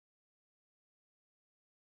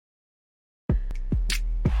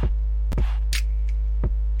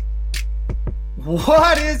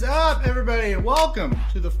What is up, everybody, and welcome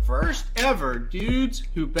to the first ever Dudes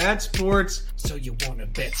Who Bet Sports. So you want to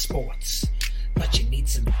bet sports, but you need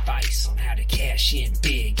some advice on how to cash in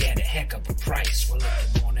big at a heck of a price. Well,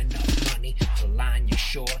 if you want enough money to line your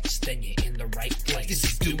shorts, then you're in the right place. This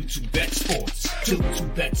is Dudes Who Bet Sports. Dudes Who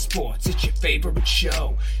Bet Sports, it's your favorite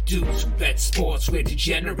show. Dudes Who Bet Sports, where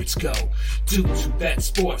degenerates go. Dudes Who Bet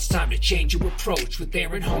Sports, time to change your approach with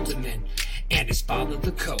Aaron Halterman and his father,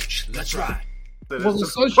 the coach. Let's ride. Well, the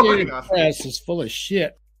Associated Press is full of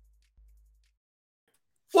shit.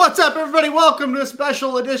 What's up, everybody? Welcome to a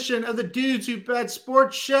special edition of the Dudes Who Bet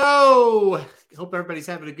Sports Show. Hope everybody's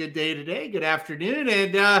having a good day today. Good afternoon.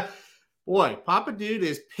 And boy, Papa Dude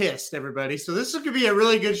is pissed, everybody. So this is going to be a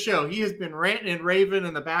really good show. He has been ranting and raving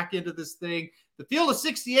in the back end of this thing. The Field of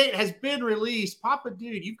 68 has been released. Papa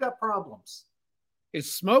Dude, you've got problems.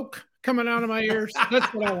 Is smoke coming out of my ears?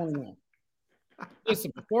 That's what I want to know.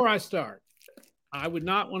 Listen, before I start, I would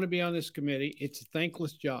not want to be on this committee. It's a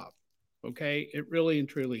thankless job, okay? It really and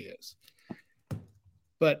truly is.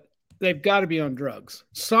 But they've got to be on drugs.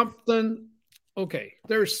 Something, okay,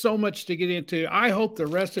 there's so much to get into. I hope the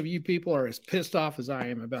rest of you people are as pissed off as I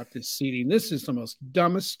am about this seating. This is the most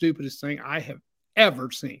dumbest, stupidest thing I have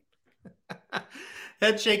ever seen.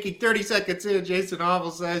 Head shaking 30 seconds in. Jason Hovel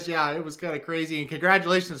says, yeah, it was kind of crazy. And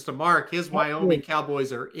congratulations to Mark. His Wyoming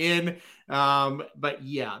Cowboys are in. But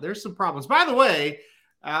yeah, there's some problems. By the way,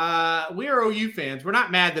 we are OU fans. We're not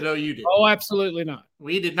mad that OU did. Oh, absolutely not.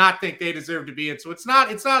 We did not think they deserved to be in. So it's not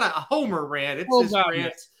a homer rant. It's just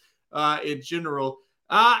rant in general.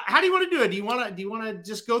 How do you want to do it? Do you want to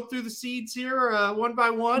just go through the seeds here one by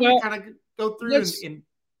one? Well, kind of go through and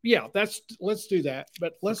yeah, let's do that.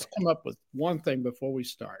 But let's come up with one thing before we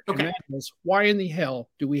start. Okay. And that is, why in the hell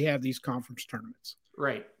do we have these conference tournaments?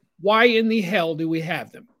 Right. Why in the hell do we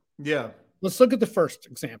have them? Yeah. Let's look at the first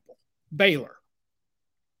example. Baylor.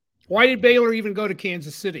 Why did Baylor even go to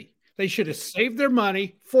Kansas City? They should have saved their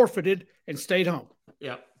money, forfeited, and stayed home.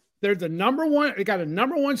 Yeah. They're the number one. They got a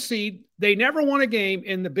number one seed. They never won a game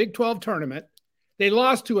in the Big 12 tournament. They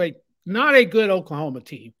lost to not a good Oklahoma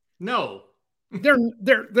team. No.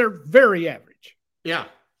 They're very average. Yeah,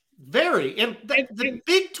 very. And the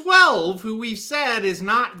Big 12, who we've said is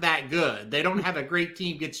not that good. They don't have a great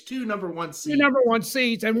team. Gets two number one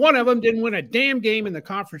seeds, and one of them didn't win a damn game in the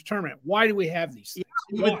conference tournament. Why do we have these things?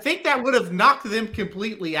 You would think that would have knocked them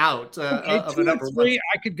completely out of a number three. One.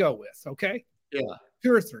 I could go with. Okay. Yeah.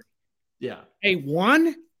 2 or 3. Yeah. A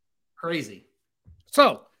 1. Crazy.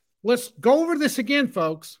 So let's go over this again,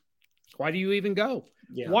 folks. Why do you even go?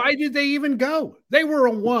 Yeah. Why did they even go? They were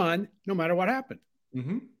a 1 no matter what happened.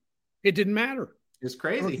 Mm-hmm. It didn't matter. It's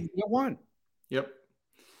crazy. A 1. Yep.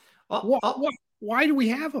 Why do we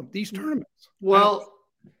have them, these tournaments? Well,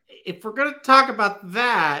 if we're going to talk about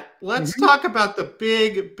that, let's talk about the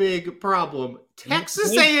big problem.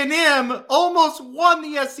 Texas A&M almost won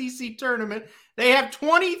the SEC tournament. They have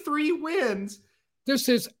 23 wins. This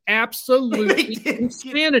is absolutely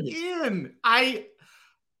insanity.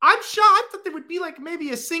 I'm shocked. I thought there would be like maybe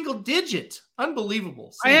a single digit.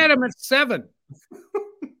 Unbelievable. I had them at 7.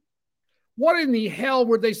 What in the hell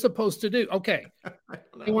were they supposed to do? Okay.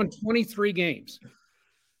 They won 23 games.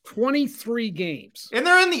 23 games. And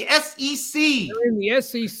they're in the SEC. They're in the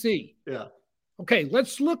SEC. Yeah. Okay,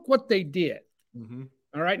 let's look what they did. Mm-hmm.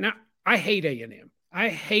 All right. Now, I hate A&M. I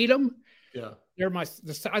hate them. Yeah.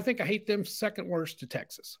 I think I hate them second worst to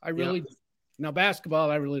Texas. I really do. Now, basketball,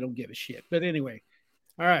 I really don't give a shit. But anyway.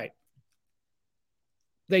 All right.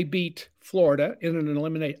 They beat Florida in an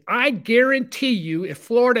elimination. I guarantee you, if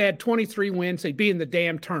Florida had 23 wins, they'd be in the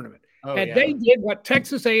damn tournament. They did what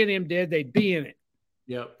Texas A&M did, they'd be in it.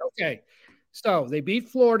 Yep. Okay. So they beat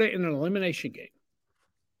Florida in an elimination game.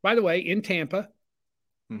 By the way, in Tampa,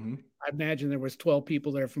 I imagine there was 12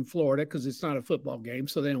 people there from Florida because it's not a football game,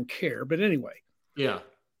 so they don't care. But anyway. Yeah.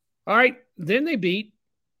 All right. Then they beat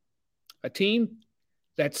a team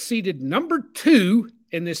that's seeded number 2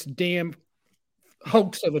 in this damn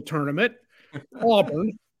hoax of a tournament,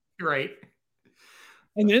 Auburn. Right.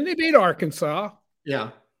 And then they beat Arkansas. Yeah.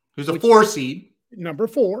 Who's a 4 seed. Number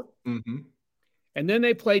 4. Mm-hmm. And then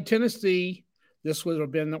they played Tennessee. This would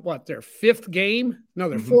have been, their 5th game? No,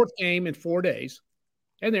 their 4th game in 4 days.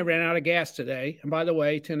 And they ran out of gas today. And by the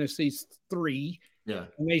way, Tennessee's 3. Yeah.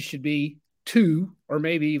 And they should be 2 or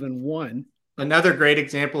maybe even 1. Another great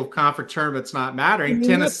example of conference tournaments not mattering.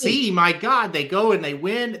 Tennessee, my God, they go and they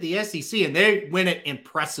win the SEC, and they win it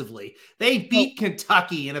impressively. They beat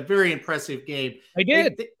Kentucky in a very impressive game. They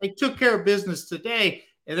did. They took care of business today,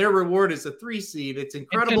 and their reward is a 3 seed. It's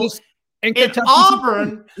incredible. And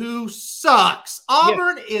Auburn, who sucks.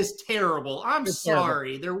 Auburn is terrible. I'm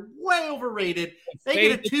sorry. They're way overrated. They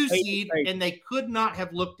get a 2 seed, and they could not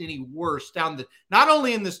have looked any worse not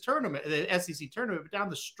only in this tournament, the SEC tournament, but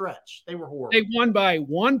down the stretch. They were horrible. They won by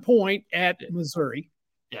 1 point at Missouri.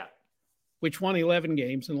 Yeah. Which won 11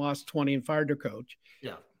 games and lost 20 and fired their coach.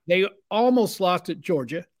 Yeah. They almost lost at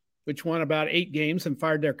Georgia, which won about 8 games and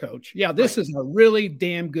fired their coach. Yeah, this is a really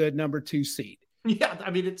damn good number 2 seed. Yeah, I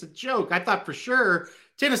mean, it's a joke. I thought for sure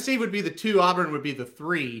Tennessee would be the 2, Auburn would be the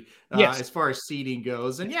 3 as far as seeding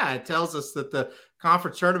goes. And yeah, it tells us that the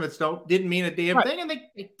conference tournaments didn't mean a damn thing, and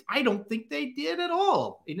I don't think they did at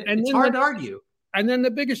all. It's hard to argue. And then the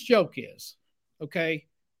biggest joke is, okay,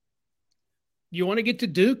 you want to get to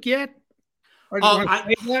Duke yet? Or do you want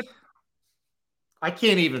to say that? I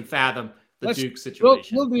can't even fathom the Duke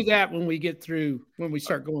situation. We'll do that when we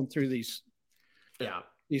start going through these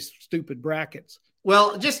stupid brackets.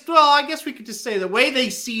 Well, I guess we could just say the way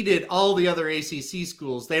they seeded all the other ACC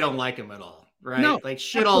schools, they don't like them at all, right? No, like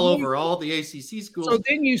shit all over all the ACC schools. So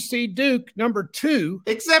then you see Duke number 2,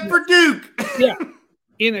 except for Duke,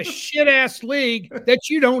 in a shit ass league that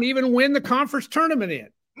you don't even win the conference tournament in.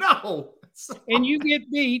 No, and you get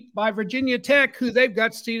beat by Virginia Tech, who they've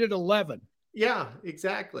got seeded 11. Yeah,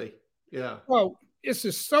 exactly. Yeah. Oh, this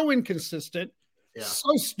is so inconsistent,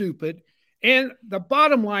 so stupid. And the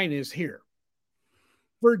bottom line is here.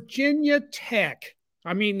 Virginia Tech,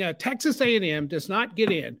 Texas A&M does not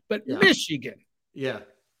get in, but Michigan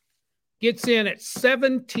gets in at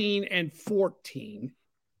 17 and 14.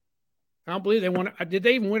 I don't believe they won. Did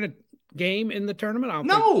they even win a game in the tournament?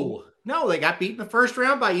 No, they got beat in the first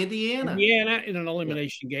round by Indiana. Indiana in an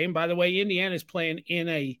elimination game. By the way, Indiana is playing in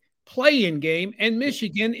a play-in game, and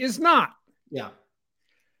Michigan is not. Yeah.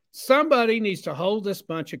 Somebody needs to hold this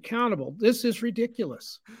bunch accountable. This is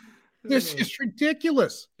ridiculous. This is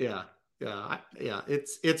ridiculous. Yeah.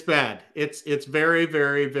 It's bad. It's very,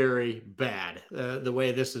 very, very bad the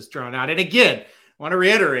way this is drawn out. And again, I want to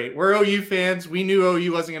reiterate, we're OU fans. We knew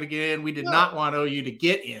OU wasn't going to get in. We did not want OU to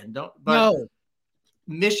get in.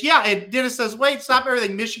 And Dennis says, wait, stop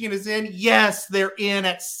everything. Michigan is in. Yes, they're in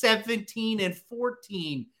at 17 and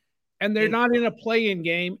 14. And they're not in a play-in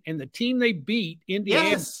game, and the team they beat,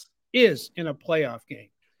 Indiana, is in a playoff game.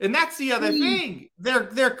 And that's the other thing.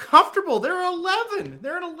 They're comfortable. They're 11.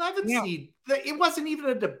 They're an 11 seed. It wasn't even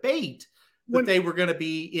a debate that they were going to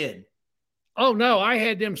be in. Oh, no. I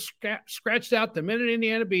had them scratched out the minute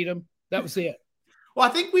Indiana beat them. That was it. Well,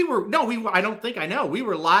 I think we were – I don't think I know. We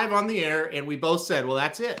were live on the air, and we both said, well,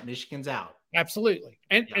 that's it. Michigan's out. Absolutely.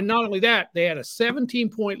 And not only that, they had a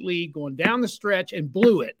 17-point lead going down the stretch and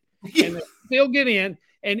blew it. And they still get in.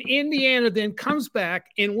 And Indiana then comes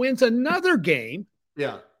back and wins another game.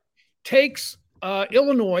 Yeah. Takes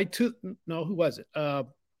Illinois to – no, who was it?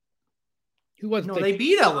 Who was it? No, they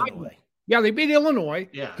beat Illinois. Yeah, they beat Illinois,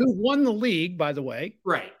 who won the league, by the way.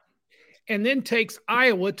 Right. And then takes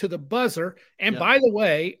Iowa to the buzzer. And by the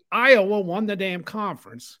way, Iowa won the damn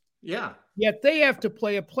conference. Yeah. Yet they have to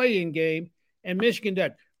play a play-in game, and Michigan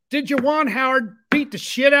did. Did Juwan Howard beat the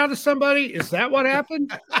shit out of somebody? Is that what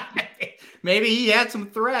happened? Maybe he had some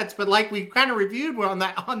threats, but like we kind of reviewed on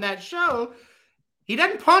that show, he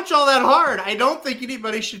doesn't punch all that hard. I don't think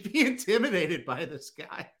anybody should be intimidated by this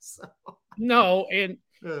guy. So. No, and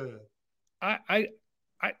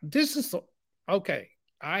this is okay.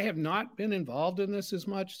 I have not been involved in this as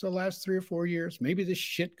much the last 3 or 4 years. Maybe this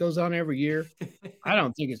shit goes on every year. I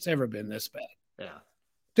don't think it's ever been this bad. Yeah.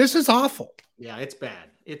 This is awful. Yeah, it's bad.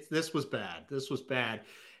 This was bad. This was bad.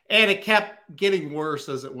 And it kept getting worse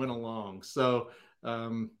as it went along. So,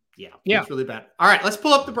 it's really bad. All right, let's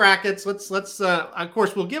pull up the brackets. Let's of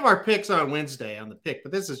course, we'll give our picks on Wednesday on the pick,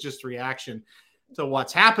 but this is just reaction to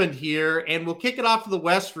what's happened here. And we'll kick it off to the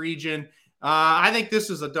West region. I think this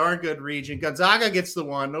is a darn good region. Gonzaga gets the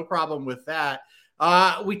one. No problem with that.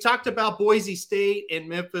 We talked about Boise State and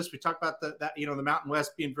Memphis. We talked about the Mountain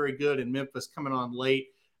West being very good and Memphis coming on late.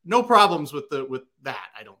 No problems with that,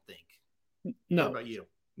 I don't think. No. What about you?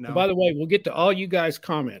 No. And by the way, we'll get to all you guys'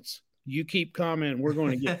 comments. You keep commenting. We're going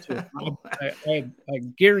to get to it. I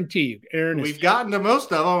guarantee you, Aaron. We've gotten to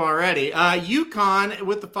most of them already. UConn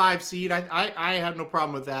with the 5 seed. I have no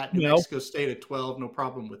problem with that. New Mexico State at 12. No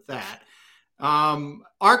problem with that.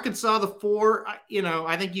 Arkansas, the 4,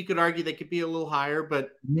 I think you could argue they could be a little higher,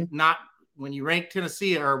 but not when you rank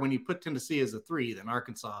Tennessee or when you put Tennessee as a 3, then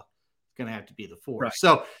Arkansas is going to have to be the 4. Right.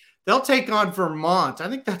 So they'll take on Vermont. I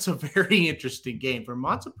think that's a very interesting game.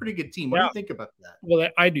 Vermont's a pretty good team. What do you think about that? Well,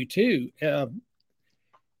 I do too.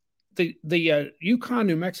 The UConn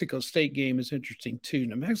New Mexico State game is interesting too.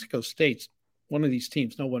 New Mexico State's one of these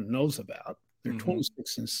teams no one knows about. They're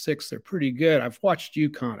 26-6. They're pretty good. I've watched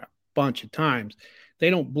UConn a bunch of times. They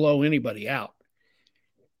don't blow anybody out.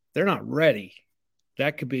 They're not ready.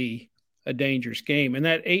 That could be a dangerous game. And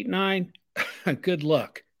that 8-9, good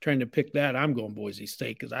luck trying to pick that. I'm going Boise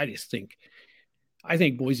State because I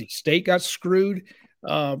think Boise State got screwed.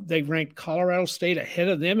 They ranked Colorado State ahead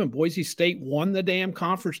of them, and Boise State won the damn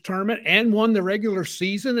conference tournament and won the regular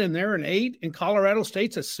season, and they're an 8, and Colorado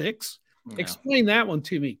State's a 6. Yeah. Explain that one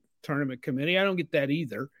to me, tournament committee. I don't get that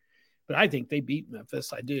either, but I think they beat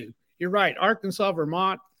Memphis. I do. You're right. Arkansas,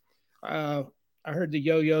 Vermont. I heard the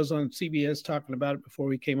yo-yos on CBS talking about it before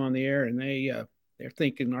we came on the air, and they're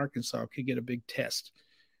thinking Arkansas could get a big test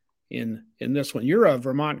in this one. You're a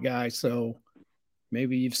Vermont guy, so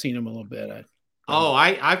maybe you've seen them a little bit.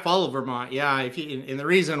 I follow Vermont. Yeah. And the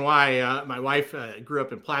reason why my wife grew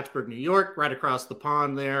up in Plattsburgh, New York, right across the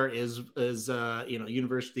pond there is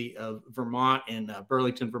University of Vermont in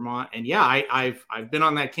Burlington, Vermont. And yeah, I've been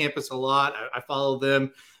on that campus a lot. I follow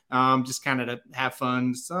them just kind of to have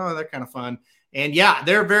fun. So they're kind of fun. And yeah,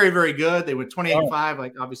 they're very, very good. They went 28-5,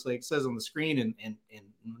 like obviously it says on the screen, and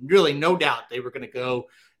really no doubt they were going to go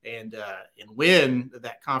and win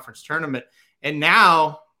that conference tournament. And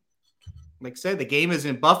now, like I said, the game is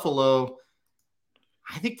in Buffalo.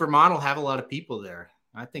 I think Vermont will have a lot of people there.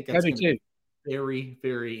 I think that's going to be a very,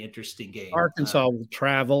 very interesting game. Arkansas will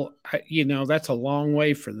travel. That's a long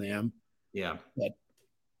way for them. Yeah. But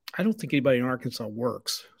I don't think anybody in Arkansas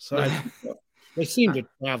works. So they seem to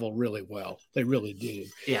travel really well. They really do.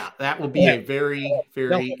 Yeah, that will be a very,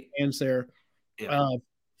 very fans there. Yeah.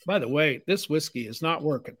 By the way, this whiskey is not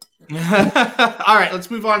working. All right, let's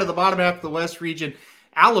move on to the bottom half of the West region.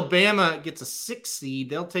 Alabama gets a 6 seed.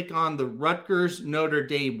 They'll take on the Rutgers Notre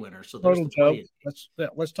Dame winner. So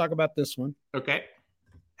let's talk about this one. Okay.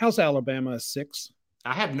 How's Alabama a 6?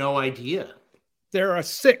 I have no idea. They're a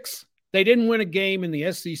 6. They didn't win a game in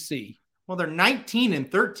the SEC. Well, they're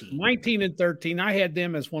 19-13. 19-13. I had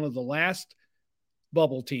them as one of the last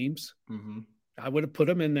bubble teams. Mm-hmm. I would have put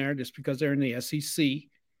them in there just because they're in the SEC.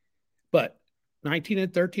 But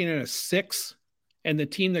 19-13 and a 6, and the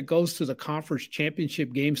team that goes to the conference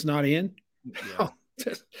championship game's not in. Yeah.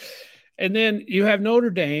 And then you have Notre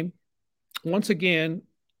Dame. Once again,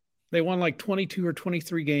 they won like 22 or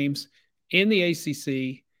 23 games in the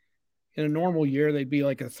ACC. In a normal year, they'd be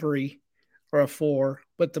like a 3 or a 4,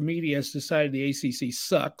 but the media has decided the ACC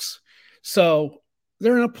sucks. So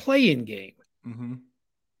they're in a play-in game. Mm-hmm.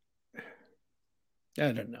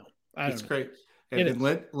 I don't know. It's great. And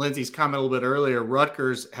Lindsay's comment a little bit earlier,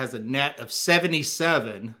 Rutgers has a net of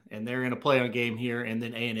 77, and they're in a play-on game here, and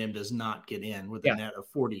then A&M does not get in with a net of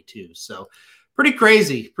 42. So pretty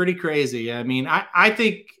crazy. I mean, I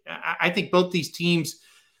think both these teams,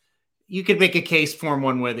 you could make a case for them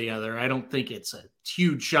one way or the other. I don't think it's a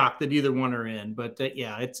huge shock that either one are in, but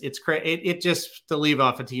it's crazy. It just to leave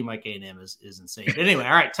off a team like A&M is insane. But anyway,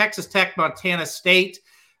 all right, Texas Tech, Montana State.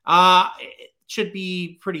 It should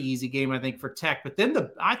be pretty easy game, I think, for Tech. But then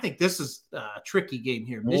I think this is a tricky game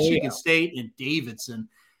here. Michigan State and Davidson.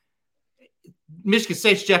 Michigan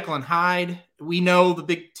State's Jekyll and Hyde. We know the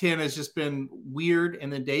Big Ten has just been weird,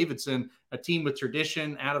 and then Davidson, a team with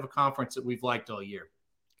tradition out of a conference that we've liked all year.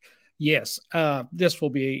 Yes, this will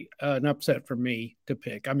be an upset for me to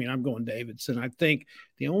pick. I mean, I'm going Davidson. I think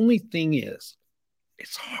the only thing is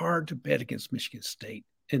it's hard to bet against Michigan State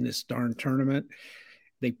in this darn tournament.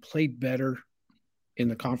 They played better in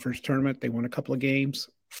the conference tournament. They won a couple of games,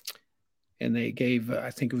 and they gave, I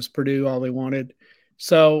think it was Purdue, all they wanted.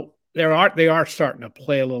 So they are starting to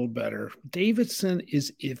play a little better. Davidson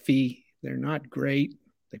is iffy. They're not great.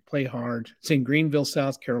 They play hard. It's in Greenville,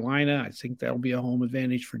 South Carolina. I think that'll be a home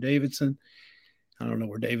advantage for Davidson. I don't know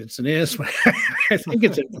where Davidson is, but I think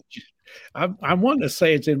it's in Virginia. I want to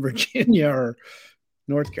say it's in Virginia or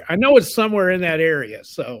North Carolina. I know it's somewhere in that area,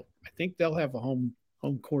 so I think they'll have a home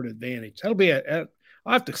court advantage. That'll be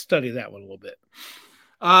I'll have to study that one a little bit.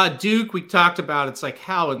 Duke, we talked about. It's like,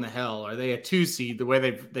 how in the hell are they a 2 seed? The way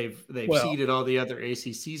they've seeded all the other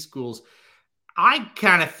ACC schools. I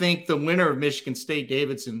kind of think the winner of Michigan State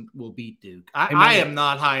Davidson will beat Duke. I am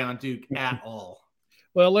not high on Duke at all.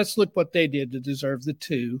 Well, let's look what they did to deserve the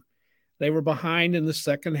 2. They were behind in the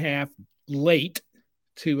second half late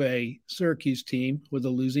to a Syracuse team with a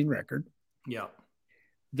losing record. Yeah.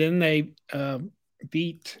 Then they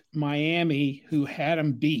beat Miami, who had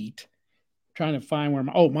them beat. Trying to find where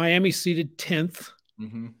Miami seeded 10th.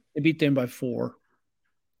 Mm-hmm. They beat them by 4.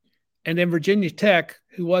 And then Virginia Tech,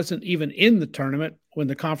 who wasn't even in the tournament when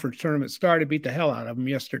the conference tournament started, beat the hell out of them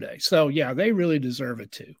yesterday. So, yeah, they really deserve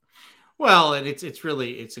it too. Well, and it's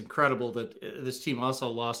incredible that this team also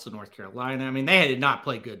lost to North Carolina. I mean, they did not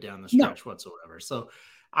play good down the stretch whatsoever. So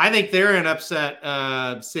I think they're an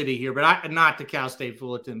upset city here, but not to Cal State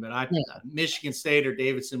Fullerton, but Michigan State or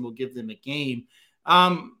Davidson will give them a game.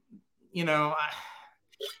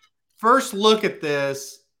 First look at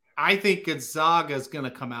this, I think Gonzaga is going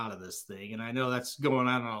to come out of this thing, and I know that's going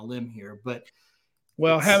out on a limb here, but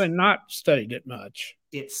having not studied it much,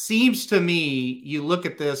 it seems to me you look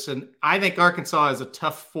at this, and I think Arkansas is a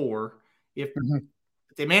tough 4. If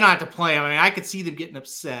they may not have to play, I mean, I could see them getting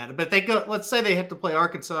upset, but they go. Let's say they have to play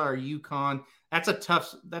Arkansas or UConn. That's a tough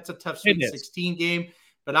Sweet 16 game.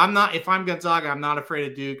 But I'm not. If I'm Gonzaga, I'm not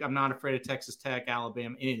afraid of Duke. I'm not afraid of Texas Tech,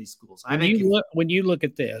 Alabama, any of these schools. When you look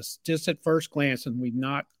at this, just at first glance, and we've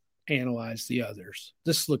not analyzed the others,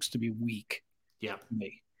 this looks to be weak. Yeah, to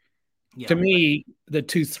me. Yeah, to me, the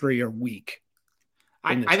 2-3 are weak.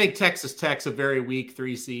 I think Texas Tech's a very weak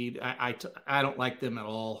 3 seed. I don't like them at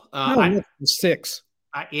all. 6.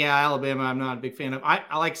 Alabama, I'm not a big fan of.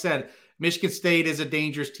 I like I said, Michigan State is a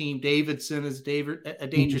dangerous team. Davidson is a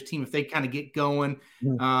dangerous team if they kind of get going.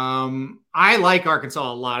 I like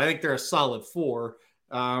Arkansas a lot. I think they're a solid 4.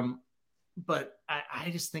 But I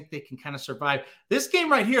just think they can kind of survive. This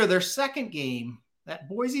game right here, their second game, that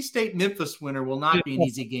Boise State-Memphis winner will not be an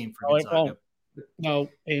easy game for Gonzaga. No,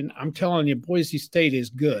 and I'm telling you, Boise State is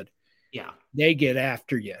good. Yeah. They get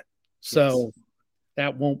after you. So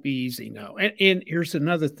that won't be easy, no. And here's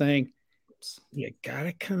another thing. You got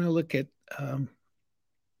to kind of look at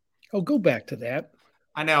go back to that.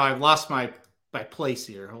 I know. I've lost my place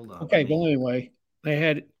here. Hold on. Okay, well, anyway,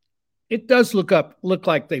 it does look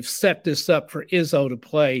like they've set this up for Izzo to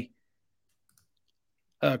play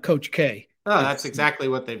Coach K. Oh, that's exactly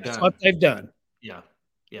what they've done. That's what they've done. Yeah.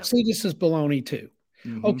 See, this is baloney too.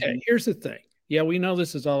 Okay, here's the thing. Yeah, we know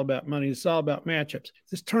this is all about money. It's all about matchups.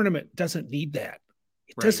 This tournament doesn't need that.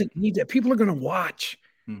 It doesn't need that. People are going to watch.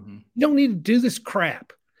 You don't need to do this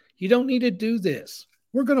crap. You don't need to do this.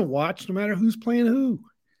 We're going to watch no matter who's playing who.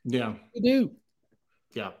 Yeah. We do.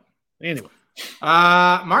 Yeah. Anyway.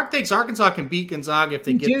 Mark thinks Arkansas can beat Gonzaga if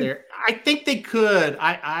they get there. I think they could.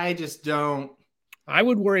 I just don't. I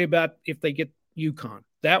would worry about if they get UConn.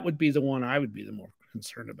 That would be the one I would be the more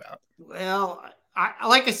concerned about. Well,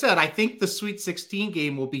 like I said, I think the Sweet 16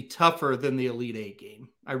 game will be tougher than the Elite 8 game.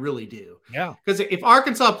 I really do. Yeah. Because if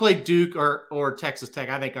Arkansas played Duke or Texas Tech,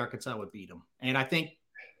 I think Arkansas would beat them. And I think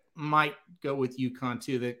might go with UConn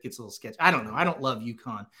too. That gets a little sketchy. I don't know. I don't love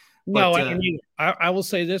UConn. No, I will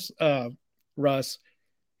say this, Russ.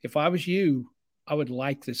 If I was you, I would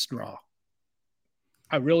like this draw.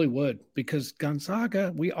 I really would, because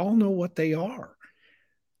Gonzaga, we all know what they are.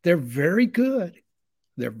 They're very good.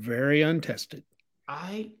 They're very untested.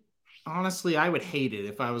 Honestly, I would hate it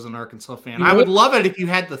if I was an Arkansas fan. I would love it if you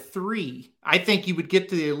had the 3. I think you would get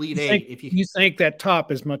to the Elite 8. If you think that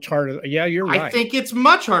top is much harder. Yeah, you're right. I think it's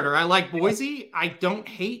much harder. I like Boise. I don't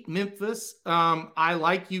hate Memphis. I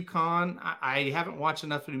like UConn. I haven't watched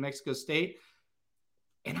enough of New Mexico State.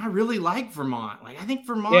 And I really like Vermont. I think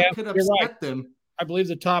Vermont could upset them. I believe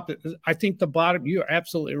the top. I think the bottom. You're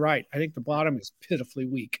absolutely right. I think the bottom is pitifully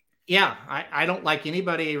weak. Yeah, I don't like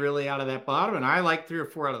anybody really out of that bottom, and I like 3 or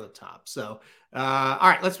 4 out of the top. So, all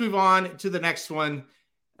right, let's move on to the next one.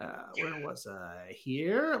 Where was I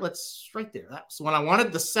here? Right there. That's the one I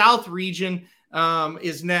wanted. The South region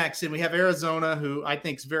is next, and we have Arizona, who I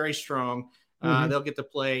think is very strong. They'll get to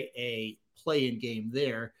play a play-in game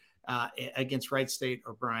there. Against Wright State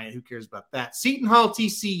or Bryant. Who cares about that? Seton Hall,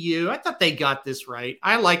 TCU. I thought they got this right.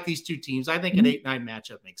 I like these two teams. I think an 8-9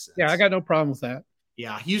 matchup makes sense. Yeah, I got no problem with that.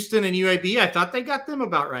 Yeah, Houston and UAB, I thought they got them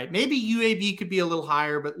about right. Maybe UAB could be a little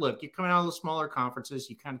higher, but look, you're coming out of the smaller conferences.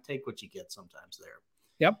 You kind of take what you get sometimes there.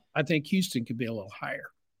 Yep, I think Houston could be a little higher.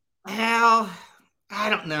 Well, I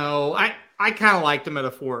don't know. I kind of liked them at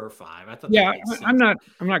a 4 or 5. I thought. Yeah, I'm not.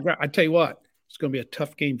 I tell you what, it's going to be a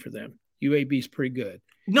tough game for them. UAB's pretty good.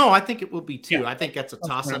 No, I think it will be too. Yeah. I think that's a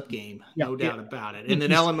toss-up game, no doubt about it. And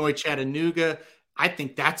then Illinois, Chattanooga, I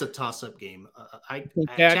think that's a toss-up game.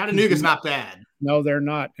 Chattanooga's not bad. No, they're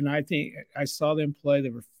not. And I think I saw them play. They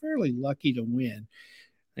were fairly lucky to win.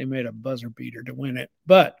 They made a buzzer beater to win it.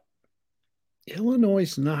 But Illinois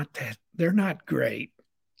is not that. They're not great.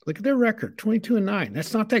 Look at their record, 22-9.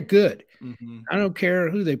 That's not that good. I don't care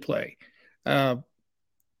who they play. That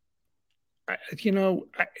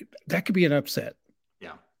could be an upset.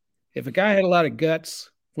 Yeah. If a guy had a lot of guts,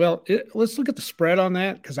 let's look at the spread on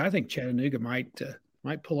that, because I think Chattanooga might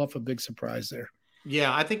pull off a big surprise there.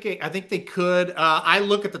 Yeah, I think they could. I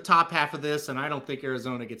look at the top half of this, and I don't think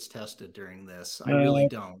Arizona gets tested during this. I really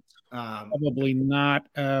don't. Probably not.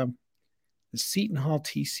 the Seton Hall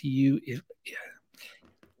TCU,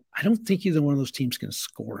 I don't think either one of those teams can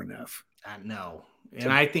score enough. No.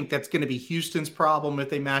 And I think that's going to be Houston's problem if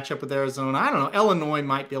they match up with Arizona. I don't know. Illinois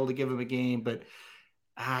might be able to give them a game, but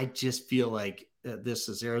I just feel like this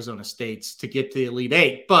is Arizona State's to get to the Elite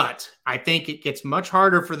Eight. But I think it gets much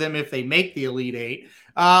harder for them if they make the Elite Eight.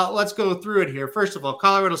 Let's go through it here. First of all,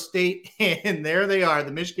 Colorado State, and there they are,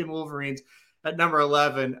 the Michigan Wolverines at number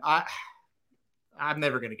 11. I'm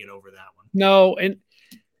never going to get over that one. No, and,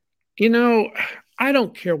 I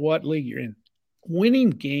don't care what league you're in.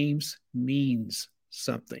 Winning games means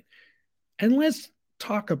something. And let's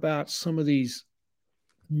talk about some of these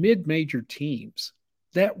mid-major teams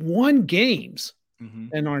that won games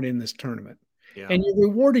and aren't in this tournament. Yeah. And you're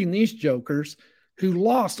rewarding these jokers who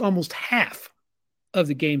lost almost half of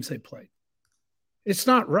the games they played. It's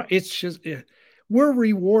not right. It's just we're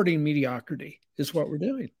rewarding mediocrity is what we're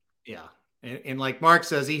doing. Yeah. And like Mark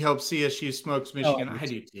says, he hopes CSU smokes Michigan. I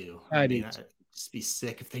do too. I do. I'd just be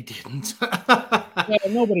sick if they didn't. Well,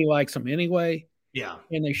 nobody likes them anyway. Yeah.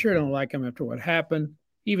 And they sure don't like them after what happened,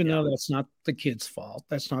 even though that's not the kid's fault.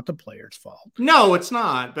 That's not the player's fault. No, it's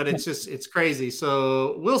not, but it's crazy.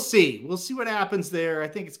 So we'll see. We'll see what happens there. I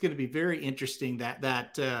think it's going to be very interesting that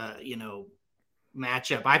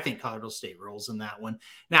matchup. I think Colorado State rolls in that one.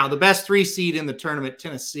 Now, the best 3 seed in the tournament,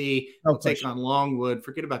 Tennessee, will take on Longwood.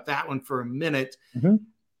 Forget about that one for a minute.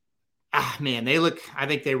 Man, I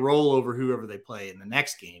think they roll over whoever they play in the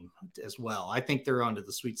next game as well. I think they're on to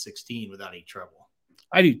the Sweet 16 without any trouble.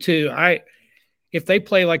 I do too. If they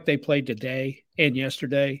play like they played today and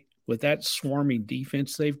yesterday with that swarming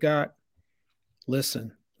defense they've got,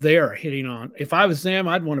 listen, they are hitting on. If I was them,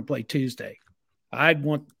 I'd want to play Tuesday. They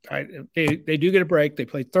do get a break. They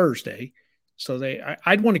play Thursday. So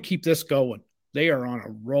I'd want to keep this going. They are on a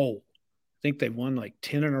roll. I think they won like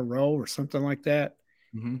 10 in a row or something like that.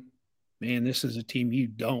 Man, this is a team you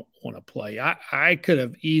don't want to play. I could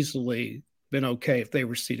have easily been okay if they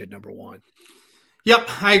were seated number 1. Yep,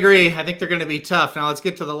 I agree. I think they're going to be tough. Now let's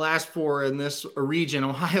get to the last 4 in this region.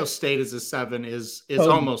 Ohio State is a 7, is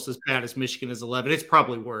almost as bad as Michigan is 11. It's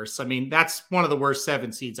probably worse. I mean, that's one of the worst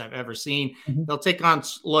 7 seeds I've ever seen. They'll take on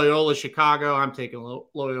Loyola Chicago. I'm taking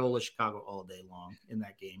Loyola Chicago all day long in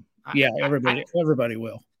that game. Everybody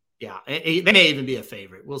will. Yeah, they may even be a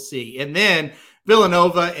favorite. We'll see. And then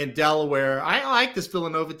Villanova and Delaware. I like this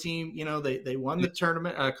Villanova team. They won the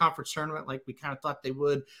tournament, conference tournament, like we kind of thought they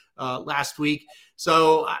would last week.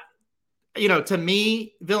 So, to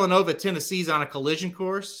me, Villanova, Tennessee's on a collision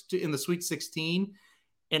course in the Sweet 16.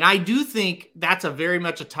 And I do think that's a very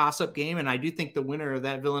much a toss-up game. And I do think the winner of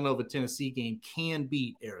that Villanova-Tennessee game can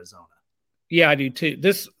beat Arizona. Yeah, I do too.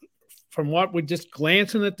 From what we're just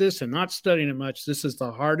glancing at this and not studying it much, this is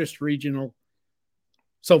the hardest regional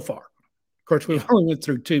so far. Of course, we've only went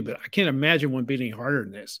through 2, but I can't imagine one being any harder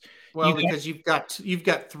than this. Well, because you've got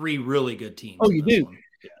 3 really good teams. Oh, you do.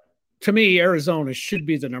 Yeah. To me, Arizona should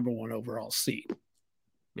be the number 1 overall seed.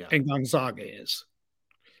 Yeah. And Gonzaga is.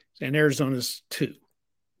 And Arizona's 2.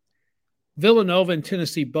 Villanova and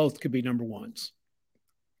Tennessee both could be number 1s.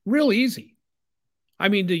 Real easy. I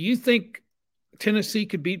mean, do you think Tennessee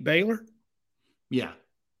could beat Baylor? Yeah.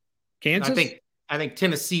 Kansas? I think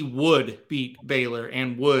Tennessee would beat Baylor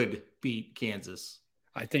and would beat Kansas.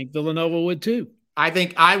 I think Villanova would too. I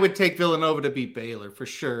think I would take Villanova to beat Baylor for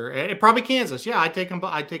sure. And probably Kansas. Yeah, I'd take them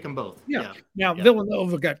both. Yeah. Now,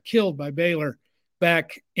 Villanova got killed by Baylor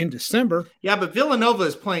back in December. Yeah, but Villanova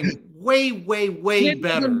is playing way, way, way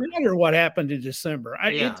better. It doesn't matter what happened in December.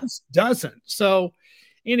 It just doesn't. So,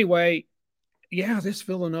 anyway, this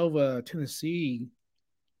Villanova-Tennessee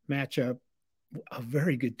matchup, a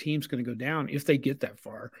very good team's going to go down if they get that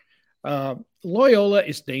far. Loyola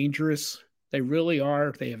is dangerous. They really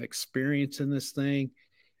are. They have experience in this thing.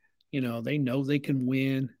 They know they can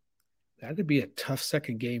win. That would be a tough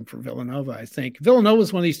second game for Villanova, I think. Villanova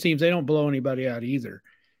is one of these teams, they don't blow anybody out either.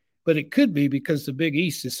 But it could be because the Big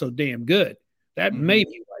East is so damn good. That may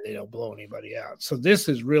be why they don't blow anybody out. So this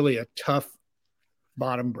is really a tough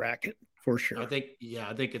bottom bracket. For sure. I think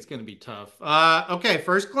it's going to be tough. Okay,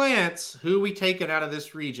 first glance, who we taking out of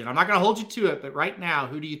this region? I'm not going to hold you to it, but right now,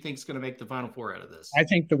 who do you think is going to make the Final Four out of this? I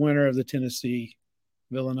think the winner of the Tennessee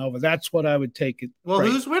Villanova. That's what I would take it. Well,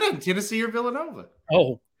 who's winning, Tennessee or Villanova?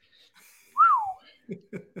 Oh,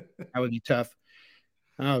 that would be tough.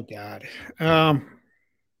 Oh God, I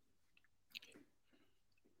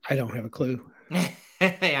don't have a clue.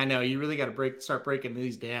 Hey, I know you really got to start breaking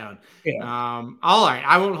these down. Yeah. All right,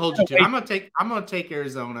 I won't hold you to it. I'm gonna take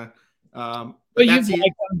Arizona. But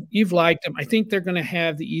you've liked them. I think they're going to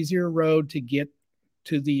have the easier road to get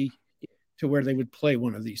to where they would play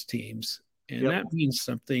one of these teams, and that means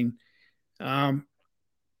something.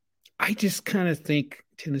 I just kind of think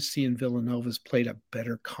Tennessee and Villanova's played a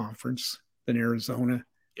better conference than Arizona.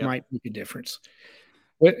 Yep. Might make a difference.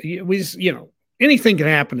 Anything can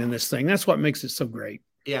happen in this thing. That's what makes it so great.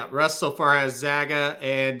 Yeah, Russ so far has Zaga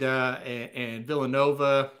and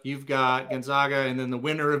Villanova. You've got Gonzaga, and then the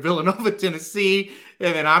winner of Villanova, Tennessee.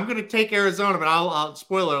 And then I'm going to take Arizona, but I'll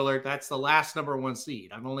spoiler alert, that's the last number 1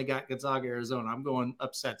 seed. I've only got Gonzaga, Arizona. I'm going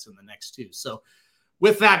upsets in the next 2. So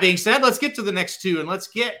with that being said, let's get to the next 2, and let's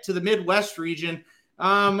get to the Midwest region.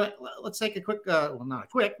 Let's take a quick, not a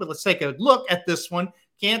quick, but let's take a look at this one.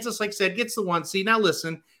 Kansas, like I said, gets the 1 seed. Now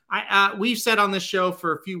listen, we've said on this show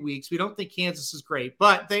for a few weeks, we don't think Kansas is great,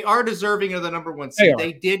 but they are deserving of the number 1 seed.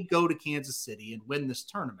 They did go to Kansas City and win this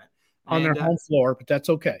tournament. On their home floor, but that's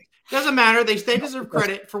okay. Doesn't matter. They deserve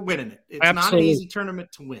credit for winning it. It's not an easy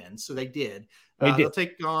tournament to win, so they did. They'll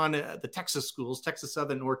take on the Texas schools, Texas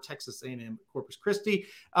Southern or Texas A&M Corpus Christi.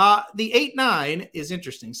 The 8-9 is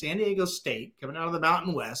interesting. San Diego State coming out of the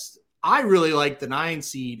Mountain West. I really like the 9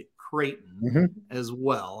 seed Creighton as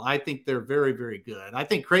well. I think they're very, very good. I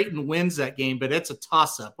think Creighton wins that game, but it's a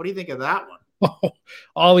toss-up. What do you think of that one? Oh,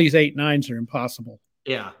 all these 8-9s are impossible.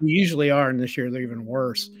 Yeah. They usually are, and this year they're even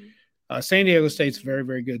worse. San Diego State's very,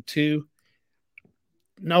 very good too.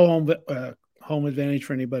 No home advantage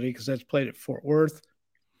for anybody because that's played at Fort Worth.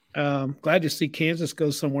 Glad to see Kansas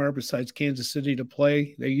go somewhere besides Kansas City to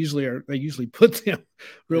play. They usually put them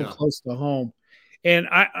real close to home. And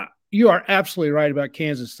you are absolutely right about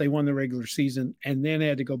Kansas. They won the regular season and then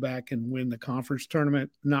had to go back and win the conference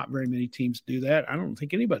tournament. Not very many teams do that. I don't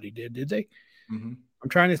think anybody did they? Mm-hmm. I'm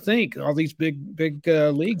trying to think. All these big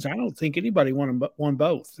leagues, I don't think anybody won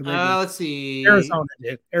both. Let's see. Arizona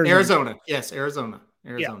did. Arizona. Yes, Arizona.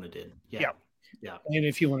 Arizona did. Yeah. And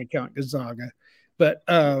if you want to count Gonzaga. But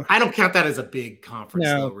I don't count that as a big conference,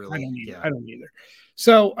 though, really. I don't either.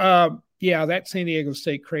 So, that San Diego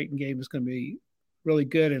State Creighton game is going to be really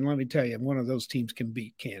good. And let me tell you, one of those teams can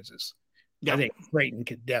beat Kansas. Yep. I think Creighton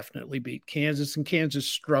could definitely beat Kansas, and Kansas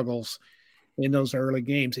struggles in those early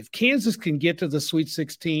games. If Kansas can get to the Sweet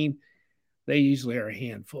 16, they usually are a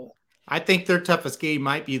handful. I think their toughest game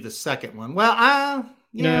might be the second one. Well,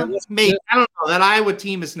 maybe. I don't know. That Iowa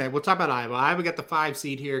team is next. We'll talk about Iowa. Iowa got the 5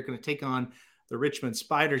 seed here, going to take on the Richmond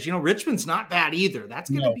Spiders. Richmond's not bad either. That's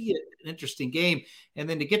going to be an interesting game. And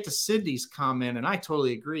then to get to Sydney's comment, and I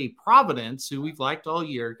totally agree, Providence, who we've liked all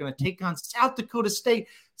year, going to take on South Dakota State.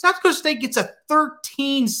 South Dakota State gets a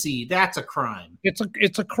 13 seed. That's a crime.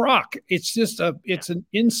 It's a crock. It's just it's an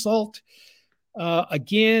insult.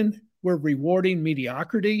 Again, we're rewarding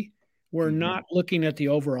mediocrity. We're not looking at the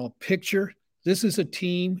overall picture. This is a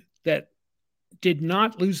team that did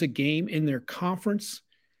not lose a game in their conference,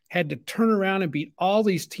 had to turn around and beat all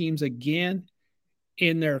these teams again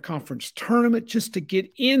in their conference tournament just to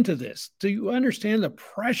get into this. Do you understand the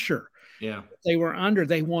pressure they were under?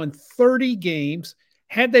 They won 30 games.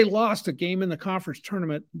 Had they lost a game in the conference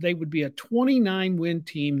tournament, they would be a 29-win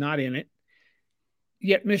team, not in it.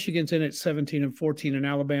 Yet Michigan's in it 17-14, and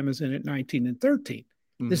Alabama's in it 19-13.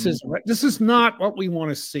 Mm-hmm. This is not what we want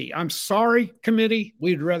to see. I'm sorry, committee.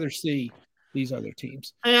 We'd rather see these other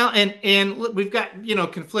teams. Well, and we've got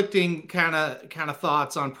conflicting kind of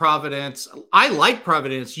thoughts on Providence. I like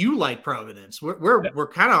Providence. You like Providence. We're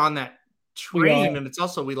kind of on that train, and it's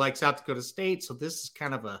also we like South Dakota State. So this is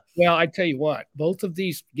kind of a. Well, I tell you what, both of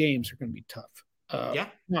these games are going to be tough.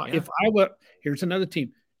 If here's another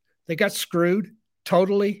team, they got screwed.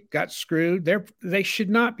 Totally got screwed. They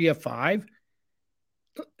should not be a 5.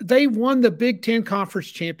 They won the Big Ten Conference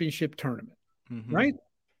Championship tournament, right?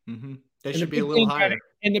 Mm-hmm. They should be a little higher.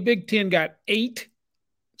 And the Big Ten got 8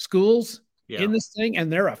 schools in this thing,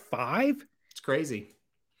 and they're a 5. It's crazy.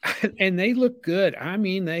 And they look good. I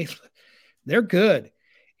mean, they're good.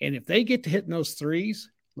 And if they get to hitting those threes,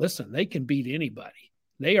 listen, they can beat anybody.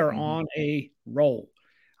 They are on a roll.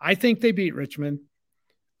 I think they beat Richmond.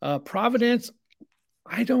 Providence,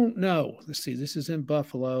 I don't know. Let's see. This is in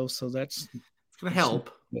Buffalo, so that's going to help.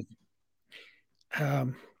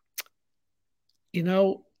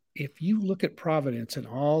 If you look at Providence and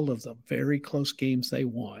all of the very close games they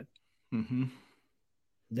won,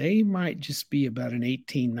 they might just be about an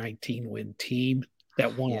 18-19 win team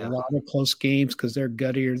that won a lot of close games because they're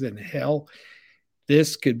guttier than hell.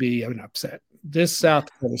 This could be an upset. This South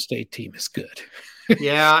Dakota State team is good.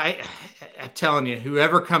 I'm telling you,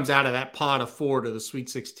 whoever comes out of that pot of 4 to the Sweet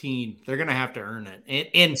 16, they're going to have to earn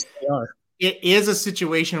it. And they are. It is a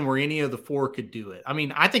situation where any of the 4 could do it. I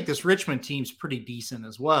mean, I think this Richmond team's pretty decent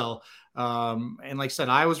as well. And like I said,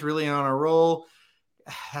 I was really on a roll.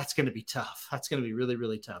 That's going to be tough. That's going to be really,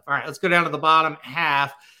 really tough. All right, let's go down to the bottom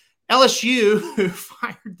half. LSU, who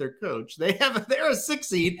fired their coach, they're a 6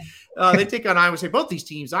 seed. They take on Iowa State. Both these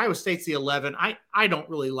teams, Iowa State's the 11. I don't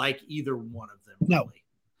really like either one of them. No, really.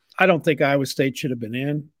 I don't think Iowa State should have been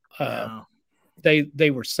in. No.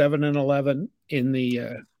 They were 7-11 in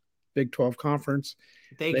the Big 12 conference.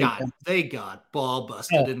 They got ball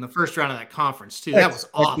busted in the first round of that conference too. That was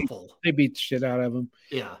awful. They beat the shit out of them.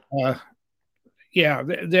 Yeah. Yeah,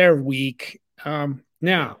 they're weak.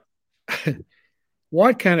 Now,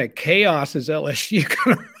 what kind of chaos is LSU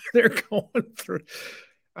they're going through?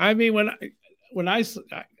 I mean, when I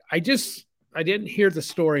didn't hear the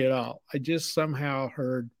story at all. I just somehow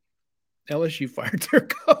heard LSU fired their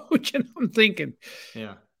coach, and I'm thinking,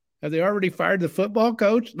 yeah, have they already fired the football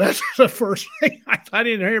coach? That's the first thing. I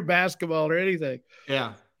didn't hear basketball or anything.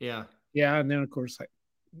 Yeah. And then of course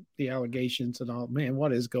the allegations and all. Man,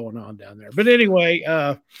 what is going on down there? But anyway,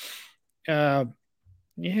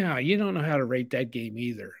 yeah, you don't know how to rate that game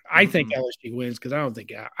either. I think LSU wins because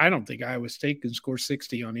I don't think Iowa State can score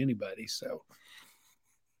 60 on anybody. So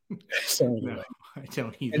anyway. No, I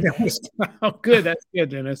don't either. Oh, good. That's good,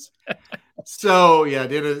 Dennis. So, yeah,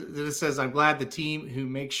 Dennis says, I'm glad the team who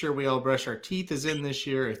makes sure we all brush our teeth is in this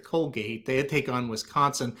year at Colgate. They take on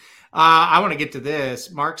Wisconsin. I want to get to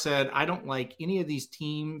this. Mark said, I don't like any of these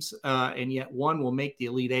teams, and yet one will make the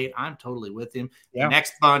Elite Eight. I'm totally with him. Yeah. The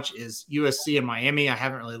next bunch is USC and Miami. I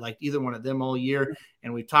haven't really liked either one of them all year.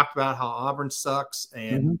 And we've talked about how Auburn sucks,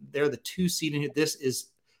 and they're the 2 seed in here. This is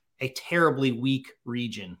a terribly weak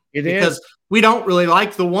region. Because we don't really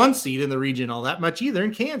like the 1 seed in the region all that much either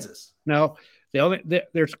in Kansas. No,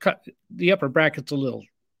 the upper bracket's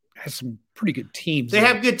has some pretty good teams. They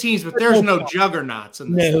have good teams, but there's no juggernauts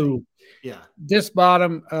in this. No. Yeah. This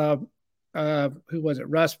bottom, who was it?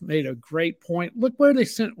 Russ made a great point. Look where they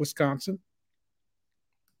sent Wisconsin.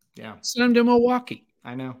 Yeah. Sent them to Milwaukee.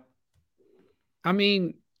 I know. I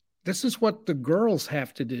mean, this is what the girls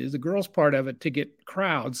have to do. The girls part of it to get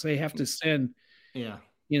crowds. They have to send,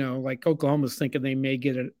 like Oklahoma's thinking they may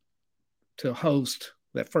get it to host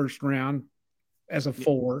that first round as a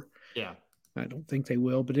 4. Yeah. I don't think they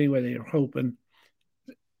will, but anyway, they're hoping.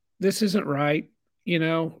 This isn't right.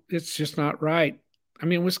 It's just not right. I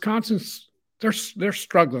mean, Wisconsin's they're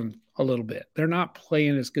struggling a little bit. They're not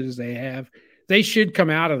playing as good as they have. They should come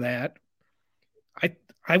out of that.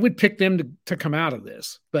 I would pick them to come out of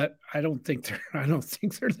this, but I don't think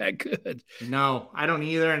they're that good. No, I don't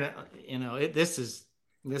either. And this is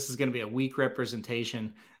going to be a weak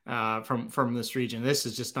representation from this region. This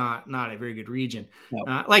is just not a very good region.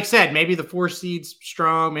 No. Like I said, maybe the 4 seed's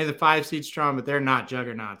strong, maybe the 5 seed's strong, but they're not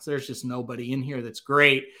juggernauts. There's just nobody in here that's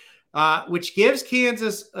great, which gives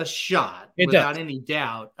Kansas a shot without any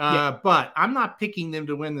doubt. But I'm not picking them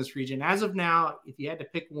to win this region. As of now, if you had to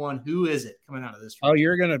pick one, who is it coming out of this region? Oh,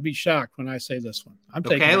 you're going to be shocked when I say this one.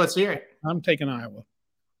 Let's hear it. I'm taking Iowa.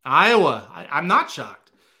 I'm not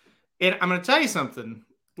shocked. And I'm going to tell you something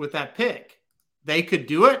with that pick. They could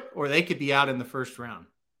do it, or they could be out in the first round.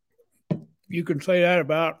 You can say that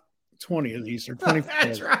about 20 of these or 25.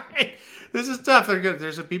 That's right. This is tough. They're good.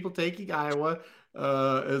 There's some people taking Iowa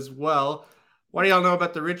as well. What do y'all know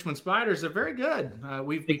about the Richmond Spiders? They're very good.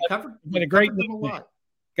 We've covered a great them a lot.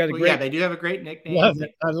 Yeah, they do have a great nickname.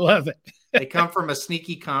 I love it. They come from a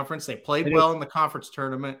sneaky conference. They played well in the conference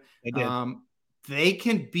tournament. They did. They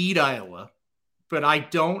can beat Iowa, but I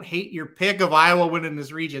don't hate your pick of Iowa winning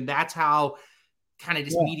this region. That's how kind of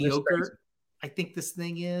just mediocre I think this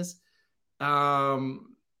thing is. I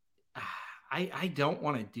don't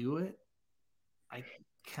want to do it. I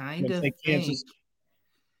kind of think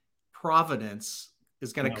Providence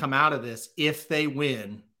is going to come out of this if they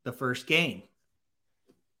win the first game.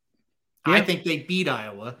 Yeah. I think they beat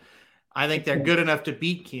Iowa. I think they're good enough to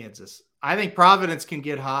beat Kansas. I think Providence can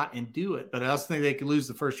get hot and do it, but I also think they could lose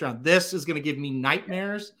the first round. This is going to give me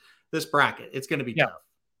nightmares, this bracket. It's going to be tough.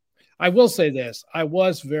 I will say this. I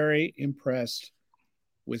was very impressed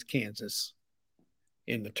with Kansas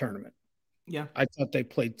in the tournament. Yeah. I thought they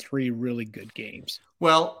played 3 really good games.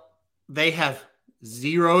 Well, they have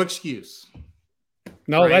zero excuse.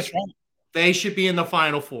 No, that's right. They should be in the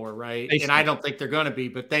Final Four, right? And I don't think they're going to be,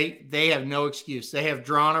 but they have no excuse. They have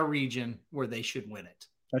drawn a region where they should win it.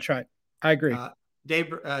 That's right. I agree.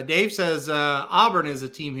 Dave says Auburn is a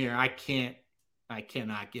team here. I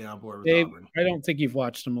cannot get on board with Dave, Auburn. I don't think you've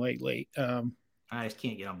watched them lately. I just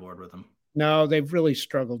can't get on board with them. No, they've really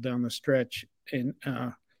struggled down the stretch. And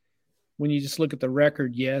when you just look at the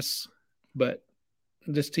record, yes, but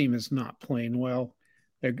this team is not playing well.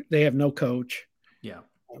 They have no coach. Yeah.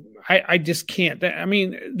 I just can't. I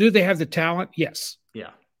mean, do they have the talent? Yes.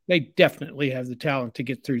 Yeah. They definitely have the talent to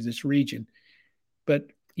get through this region. But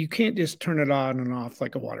you can't just turn it on and off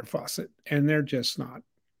like a water faucet, and they're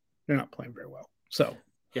not playing very well. So,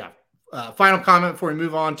 yeah. Final comment before we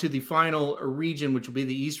move on to the final region, which will be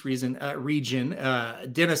the East region.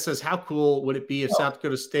 Dennis says, how cool would it be if South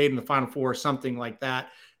Dakota stayed in the Final Four or something like that?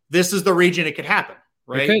 This is the region it could happen,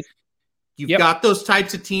 right? Okay. You've got those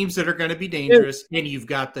types of teams that are going to be dangerous, and you've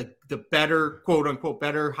got the better, quote unquote,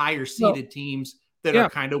 better, higher seeded teams that are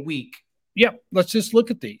kind of weak. Yep. Let's just look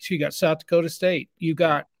at these. You got South Dakota State. You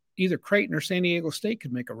got either Creighton or San Diego State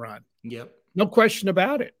could make a run. Yep. No question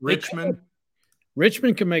about it. Richmond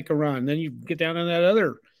can make a run. Then you get down on that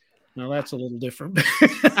other. No, that's a little different.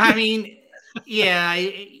 I mean, yeah,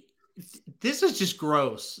 this is just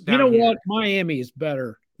gross. You know what? Miami is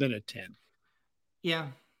better than a 10. Yeah.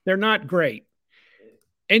 They're not great.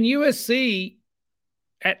 And USC,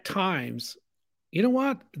 at times, you know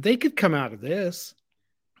what? They could come out of this.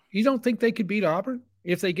 You don't think they could beat Auburn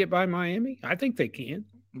if they get by Miami? I think they can.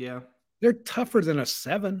 Yeah. They're tougher than a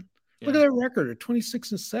 7. Yeah. Look at their record at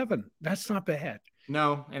 26-7. That's not bad.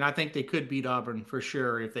 No, and I think they could beat Auburn for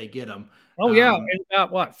sure if they get them. Oh, yeah. And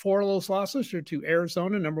about 4 of those losses are to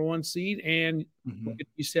Arizona, number 1 seed, and we'll get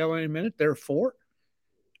to UCLA in a minute. They're 4.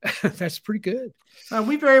 That's pretty good.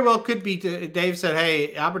 We very well could be. Dave said,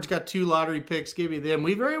 "Hey, Auburn's got 2 lottery picks. Give me them."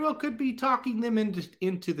 We very well could be talking them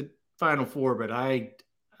into the Final Four, but I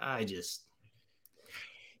just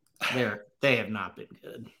they have not been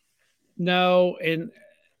good. No, and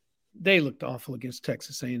they looked awful against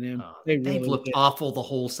Texas A&M. They've looked awful the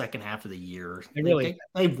whole second half of the year.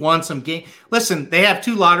 They've won some games. Listen, they have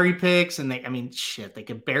 2 lottery picks, and they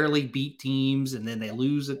could barely beat teams, and then they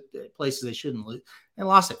lose at places they shouldn't lose. They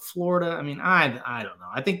lost at Florida. I mean, I don't know.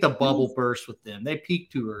 I think the bubble burst with them. They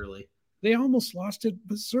peaked too early. They almost lost at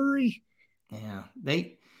Missouri. Yeah,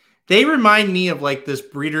 they remind me of like this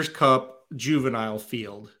Breeders' Cup juvenile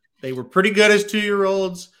field. They were pretty good as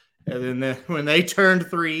 2-year-olds, and then when they turned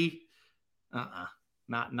 3,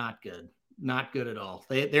 not good. Not good at all.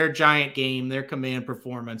 Their giant game, their command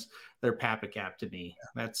performance, their Papicap to me.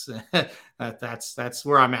 That's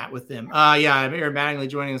where I'm at with them. Aaron Mattingly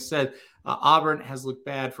joining us said Auburn has looked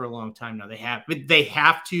bad for a long time now. They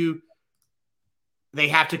have to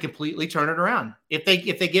completely turn it around. If they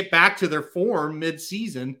get back to their form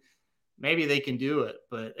mid-season, maybe they can do it.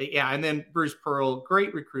 But and then Bruce Pearl,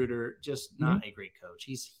 great recruiter, just not a great coach.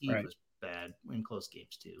 He was bad in close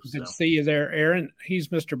games too. Good to see you there, Aaron. He's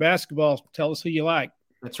Mr. Basketball. Tell us who you like.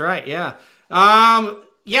 That's right. Yeah.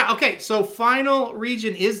 Okay. So final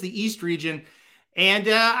region is the East region. And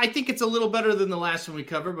I think it's a little better than the last one we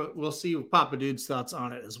covered, but we'll see what Papa Dude's thoughts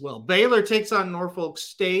on it as well. Baylor takes on Norfolk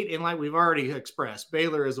State. And like we've already expressed,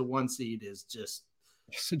 Baylor as a 1 seed is just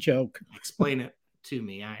it's a joke. Explain it to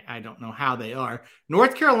me. I don't know how they are.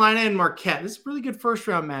 North Carolina and Marquette. This is a really good first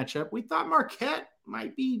round matchup. We thought Marquette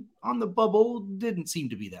might be on the bubble. Didn't seem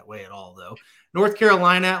to be that way at all, though. North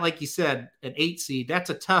Carolina, like you said, an 8 seed.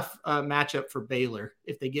 That's a tough matchup for Baylor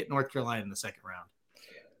if they get North Carolina in the second round.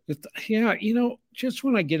 Yeah, just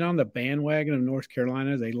when I get on the bandwagon of North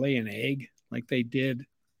Carolina, they lay an egg like they did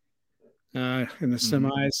in the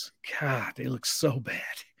semis. God, they look so bad.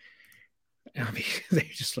 I mean, they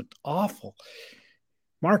just looked awful.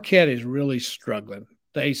 Marquette is really struggling.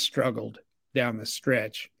 They struggled down the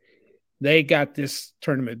stretch. They got this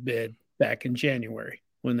tournament bid back in January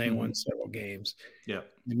when they won several games. Yeah.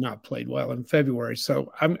 And not played well in February.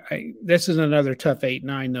 So this is another tough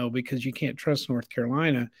 8-9, though, because you can't trust North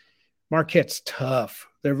Carolina. Marquette's tough.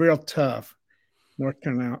 They're real tough. North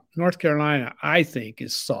Carolina, I think,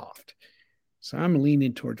 is soft. So I'm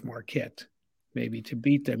leaning towards Marquette maybe to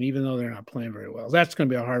beat them, even though they're not playing very well. That's going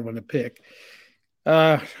to be a hard one to pick.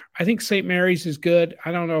 I think St. Mary's is good.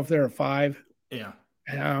 I don't know if they're a 5. Yeah.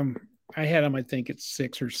 I had them, I think, it's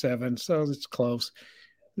 6 or 7, so it's close.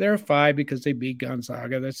 They're a 5 because they beat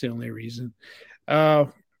Gonzaga. That's the only reason. I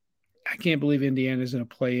can't believe Indiana's in a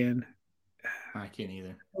play-in. I can't either.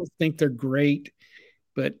 I don't think they're great,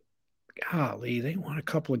 but golly, they won a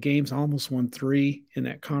couple of games, almost won 3 in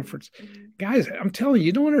that conference. Guys, I'm telling you,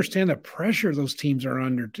 you don't understand the pressure those teams are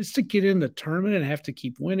under just to get in the tournament and have to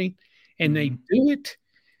keep winning, and they do it,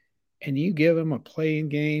 and you give them a play-in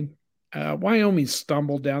game. Wyoming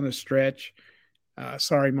stumbled down the stretch.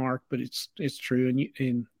 Sorry, Mark, but it's true,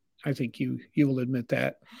 and I think you will admit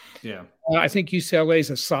that. Yeah. I think UCLA is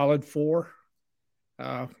a solid 4.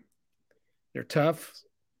 They're tough.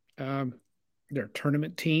 They're a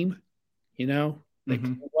tournament team. They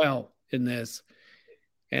play well in this.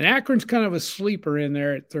 And Akron's kind of a sleeper in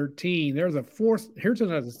there at 13. They're the 4th. Here's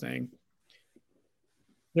another thing.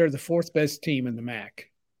 They're the 4th best team in the MAC.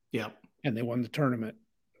 Yeah. And they won the tournament.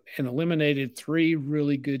 and eliminated 3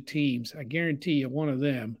 really good teams, I guarantee you one of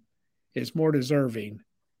them is more deserving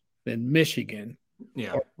than Michigan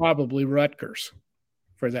or probably Rutgers,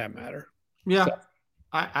 for that matter. Yeah, so,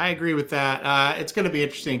 I agree with that. It's going to be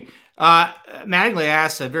interesting. Mattingly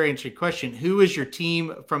asked a very interesting question. Who is your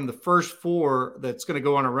team from the first 4 that's going to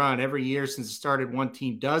go on a run every year since it started? One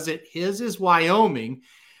team does it. His is Wyoming.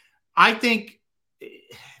 I think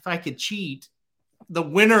if I could cheat, the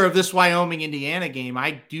winner of this Wyoming-Indiana game,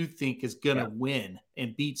 I do think is going to win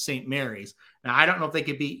and beat St. Mary's. Now, I don't know if they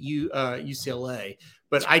could beat UCLA,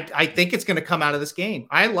 but I think it's going to come out of this game.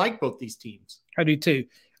 I like both these teams. I do too.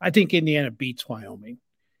 I think Indiana beats Wyoming.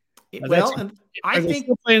 Well, and I think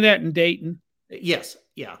still playing that in Dayton. Yes,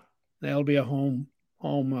 yeah, that'll be a home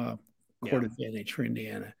court advantage for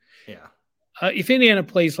Indiana. Yeah, if Indiana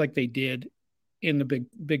plays like they did in the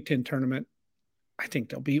Big Ten tournament, I think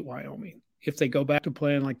they'll beat Wyoming. If they go back to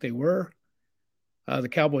playing like they were, the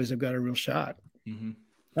Cowboys have got a real shot. Mm-hmm.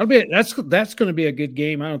 That's going to be a good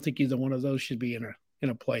game. I don't think either one of those should be in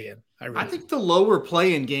a play-in. I think the lower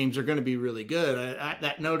play-in games are going to be really good.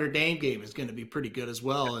 That Notre Dame game is going to be pretty good as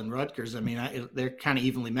well. And Rutgers, I mean, they're kind of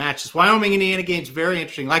evenly matched. This Wyoming-Indiana game is very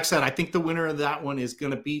interesting. Like I said, I think the winner of that one is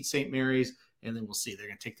going to beat St. Mary's, and then we'll see. They're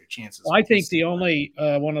going to take their chances. Well, I think the only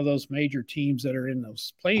one of those major teams that are in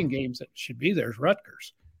those play-in games that should be there is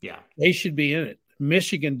Rutgers. Yeah, they should be in it.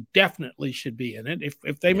 Michigan definitely should be in it.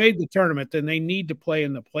 If they made the tournament, then they need to play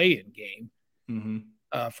in the play-in game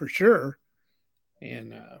for sure.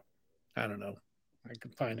 And I don't know. I can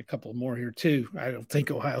find a couple more here too. I don't think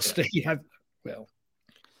Ohio State. A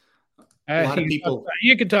lot of people.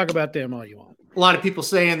 You can talk about them all you want. A lot of people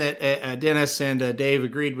saying that Dennis and Dave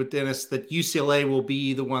agreed with Dennis that UCLA will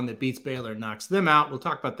be the one that beats Baylor and knocks them out. We'll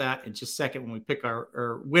talk about that in just a second when we pick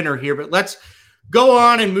our winner here. But let's go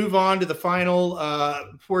on and move on to the final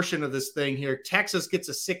portion of this thing here. Texas gets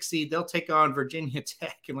a 6 seed. They'll take on Virginia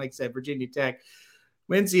Tech. And like I said, Virginia Tech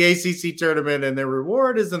wins the ACC tournament, and their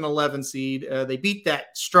reward is an 11 seed. They beat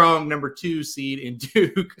that strong number 2 seed in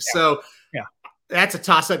Duke. Yeah. So that's a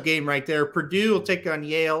toss-up game right there. Purdue will take on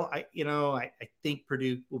Yale. I think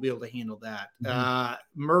Purdue will be able to handle that. Mm-hmm.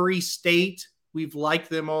 Murray State, we've liked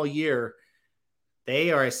them all year.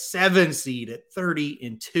 They are a 7 seed at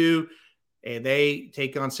 30-2. And they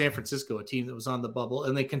take on San Francisco, a team that was on the bubble.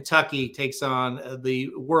 And then Kentucky takes on the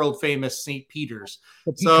world-famous St. Peter's.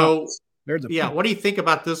 So, what do you think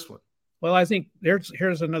about this one? Well, I think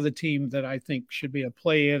here's another team that I think should be a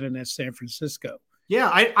play-in, and that's San Francisco. Yeah,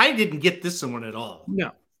 I didn't get this one at all.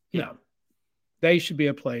 No. They should be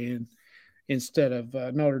a play-in instead of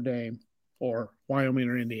Notre Dame or Wyoming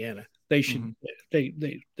or Indiana. They should.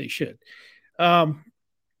 Mm-hmm. They should. I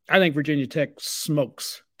think Virginia Tech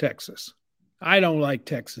smokes Texas. I don't like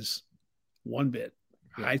Texas one bit.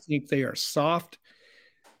 Yeah. I think they are soft.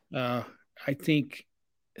 I think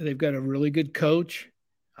they've got a really good coach.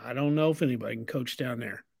 I don't know if anybody can coach down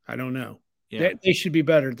there. I don't know. Yeah. They should be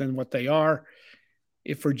better than what they are.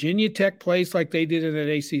 If Virginia Tech plays like they did in that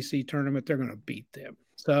ACC tournament, they're going to beat them.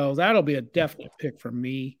 So that'll be a definite pick for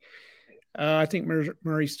me. I think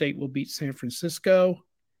Murray State will beat San Francisco.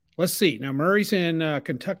 Let's see. Now, Murray's in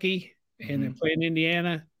Kentucky and then playing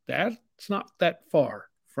Indiana. That's not that far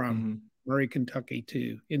from Murray, Kentucky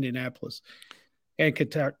to Indianapolis. And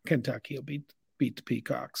Kentucky will beat the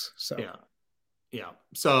Peacocks. So yeah.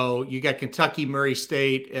 So you got Kentucky, Murray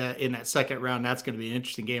State in that second round. That's going to be an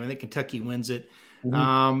interesting game. I think Kentucky wins it.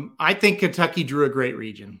 Mm-hmm. I think Kentucky drew a great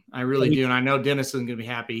region. I really do. And I know Dennis isn't going to be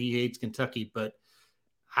happy. He hates Kentucky, but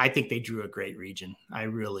I think they drew a great region. I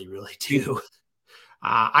really, really do.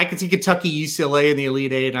 I can see Kentucky, UCLA in the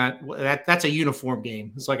Elite Eight. That's a uniform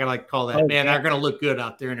game. It's like I like to call that. They're going to look good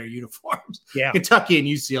out there in their uniforms. Yeah. Kentucky and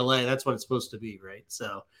UCLA, that's what it's supposed to be, right?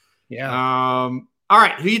 So, yeah. All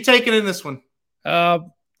right. Who are you taking in this one?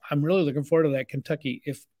 I'm really looking forward to that Kentucky.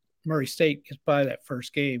 If Murray State gets by that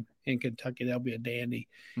first game in Kentucky, that'll be a dandy.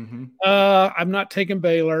 Mm-hmm. I'm not taking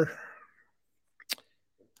Baylor.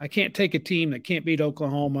 I can't take a team that can't beat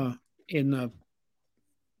Oklahoma in the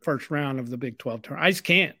first round of the Big 12 tournament. I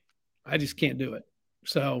just can't do it.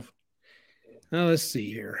 So now let's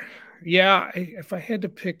see here. Yeah, if I had to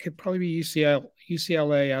pick, it'd probably be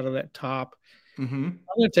UCLA out of that top. Mm-hmm.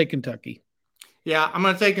 I'm going to take Kentucky. Yeah, I'm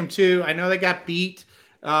going to take them too. I know they got beat,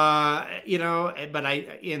 but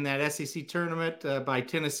in that SEC tournament by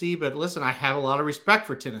Tennessee. But listen, I have a lot of respect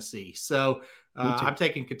for Tennessee, so I'm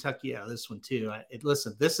taking Kentucky out of this one too.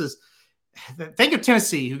 This is think of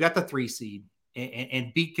Tennessee, who got the 3 seed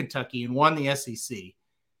and beat Kentucky and won the SEC.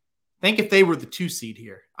 Think if they were the 2 seed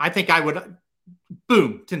here, I think I would.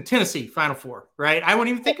 Boom, to Tennessee Final Four, right? I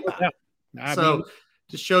wouldn't even think about it.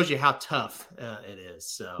 Just shows you how tough it is.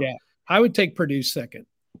 So yeah, I would take Purdue second.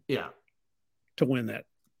 Yeah, to win that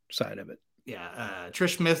side of it. Yeah,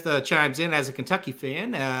 Trish Smith chimes in as a Kentucky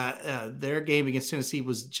fan. Their game against Tennessee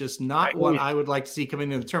was just not what I would like to see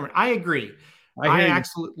coming into the tournament. I agree. I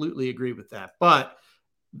absolutely agree with that. But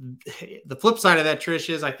the flip side of that, Trish,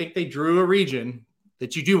 is I think they drew a region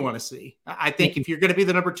that you do want to see. I think if you're going to be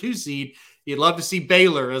the number 2 seed, you'd love to see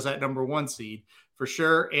Baylor as that number 1 seed for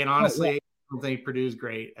sure. And honestly, I don't think Purdue's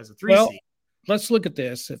great as a 3 seed. Let's look at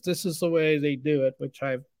this. If this is the way they do it, which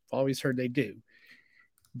I've always heard they do,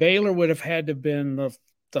 Baylor would have had to have been the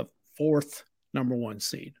 4th number 1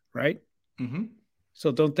 seed, right? Mm-hmm.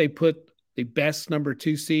 So don't they put the best number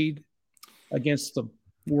 2 seed against the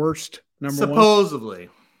worst number 1? Supposedly.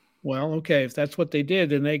 Well, okay. If that's what they did,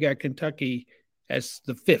 then they got Kentucky as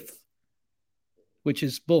the 5th, which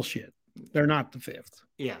is bullshit. They're not the 5th.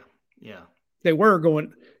 Yeah. They were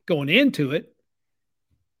going into it.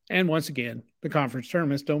 And once again, the conference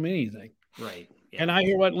tournaments don't mean anything. Right. Yeah. And I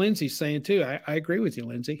hear what Lindsay's saying too. I agree with you,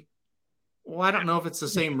 Lindsay. Well, I don't know if it's the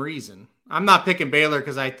same reason. I'm not picking Baylor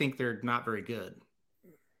because I think they're not very good.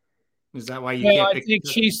 Is that why you can't pick? I think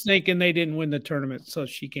she's thinking they didn't win the tournament, so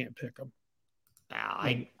she can't pick them.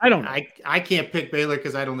 I don't know. I can't pick Baylor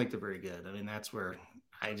because I don't think they're very good. I mean, that's where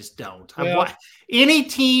I just don't. Any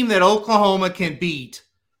team that Oklahoma can beat,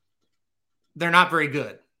 they're not very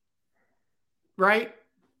good. Right?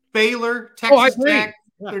 Baylor, Texas Tech,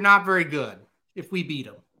 they're not very good if we beat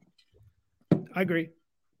them. I agree.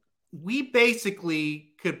 We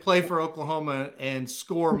basically could play for Oklahoma and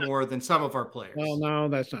score more than some of our players. Well, no,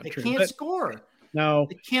 that's not true. They can't score. No.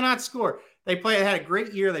 They cannot score. They had a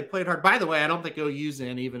great year. They played hard. By the way, I don't think OU's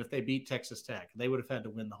in even if they beat Texas Tech. They would have had to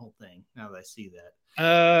win the whole thing now that I see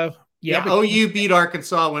that. Yeah, OU beat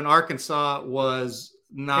Arkansas when Arkansas was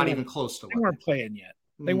not even close to winning. They weren't playing yet.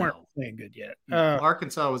 They weren't playing good yet.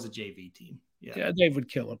 Arkansas was a JV team. Yeah, Dave would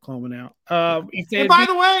kill Oklahoma now. And by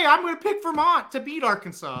the way, I'm going to pick Vermont to beat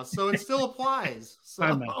Arkansas, so it still applies. So.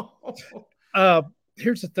 I know.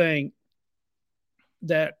 Here's the thing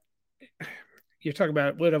that you're talking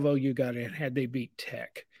about. What have OU got in had they beat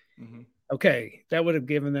Tech? Mm-hmm. Okay, that would have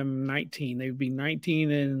given them 19. They would be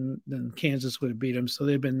 19, and then Kansas would have beat them, so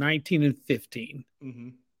they'd been 19 and 15. Mm-hmm.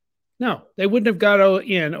 No, they wouldn't have got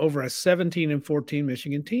in over a 17 and 14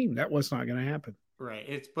 Michigan team. That was not going to happen.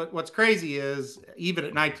 Right. But what's crazy is even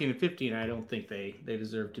at 19 and 15, I don't think they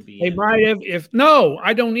deserve to be. They might have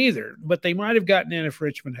I don't either. But they might have gotten in if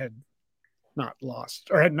Richmond had not lost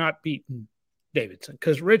or had not beaten Davidson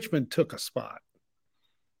because Richmond took a spot.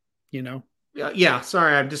 Yeah.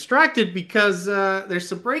 Sorry, I'm distracted because there's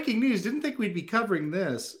some breaking news. Didn't think we'd be covering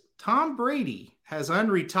this. Tom Brady has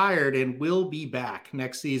unretired and will be back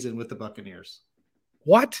next season with the Buccaneers.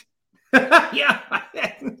 What? Yeah,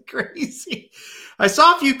 that's crazy. I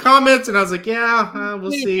saw a few comments and I was like,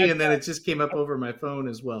 we'll see. And then it just came up over my phone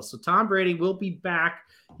as well. So Tom Brady will be back.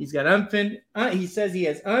 He's got he says he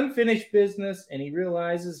has unfinished business and he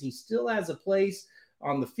realizes he still has a place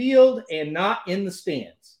on the field and not in the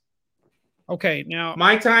stands. Okay, now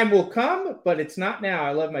my time will come, but it's not now.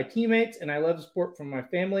 I love my teammates and I love the support from my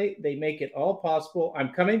family. They make it all possible. I'm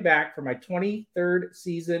coming back for my 23rd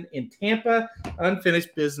season in Tampa.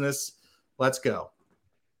 Unfinished business. Let's go.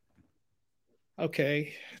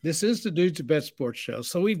 Okay, this is the Dudes Who Bet Sports show,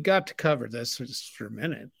 so we've got to cover this just for a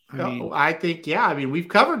minute. I think we've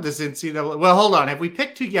covered this NCAA. Well, hold on. Have we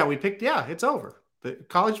picked two? Yeah, it's over. The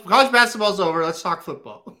college basketball's over. Let's talk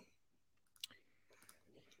football.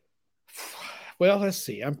 Well, let's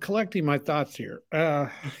see. I'm collecting my thoughts here.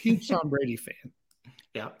 Huge Tom Brady fan.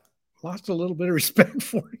 Yeah. Lost a little bit of respect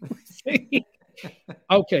for him.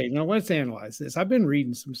 Okay, now let's analyze this. I've been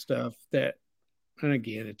reading some stuff that, and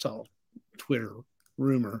again, it's all Twitter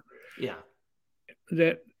rumor. Yeah.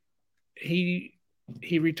 That he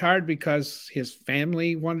retired because his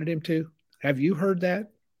family wanted him to. Have you heard that?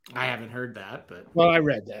 I haven't heard that, but. Well, I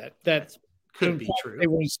read that. That could be true. They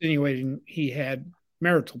were insinuating he had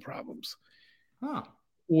marital problems. Huh.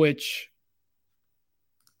 Which,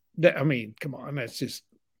 come on, that's just,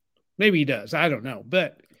 maybe he does. I don't know.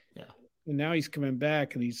 But yeah. And now he's coming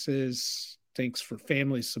back and he says, thanks for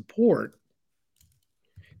family support.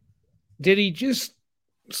 Did he just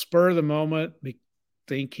spur the moment?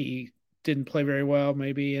 Think he didn't play very well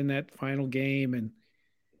maybe in that final game and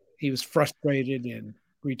he was frustrated and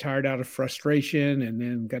retired out of frustration and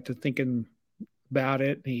then got to thinking about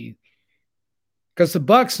it. Because the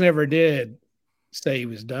Bucs never did say he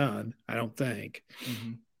was done, I don't think.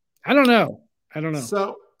 Mm-hmm. I don't know.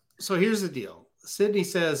 So here's the deal. Sydney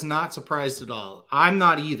says, not surprised at all. I'm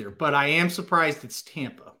not either, but I am surprised it's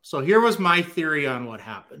Tampa. So here was my theory on what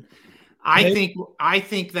happened. I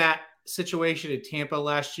think that situation in Tampa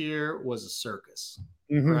last year was a circus,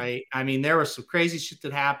 right? I mean, there was some crazy shit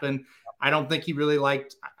that happened. I don't think he really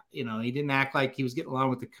liked, he didn't act like he was getting along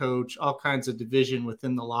with the coach. All kinds of division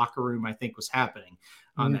within the locker room, I think, was happening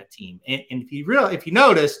on that team. And if you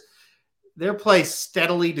noticed, their play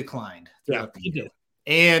steadily declined throughout the year.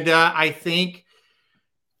 And I think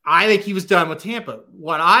he was done with Tampa.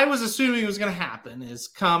 What I was assuming was going to happen is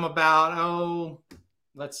come about,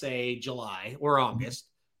 let's say July or August,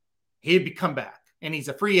 he'd come back. And he's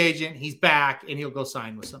a free agent. He's back, and he'll go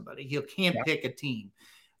sign with somebody. He can't pick a team.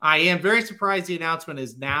 I am very surprised the announcement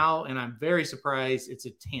is now, and I'm very surprised it's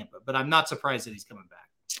at Tampa. But I'm not surprised that he's coming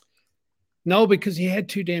back. No, because he had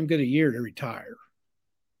too damn good a year to retire.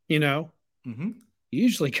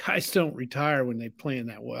 Usually guys don't retire when they're playing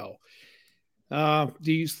that well.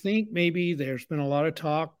 Do you think maybe there's been a lot of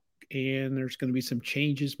talk and there's going to be some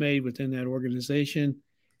changes made within that organization?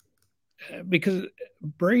 Because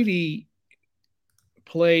Brady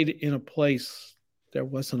played in a place there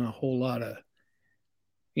wasn't a whole lot of,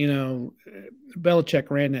 Belichick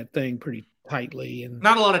ran that thing pretty tightly and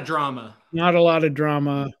not a lot of drama.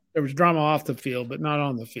 There was drama off the field, but not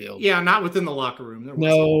on the field. Yeah, not within the locker room.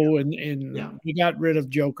 And we got rid of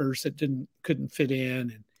jokers that couldn't fit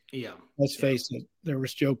in. And let's face it, there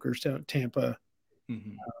was jokers down at Tampa.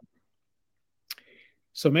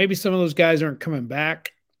 So maybe some of those guys aren't coming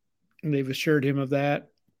back, and they've assured him of that.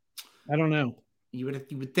 I don't know. You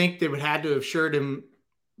would think they would had to have assured him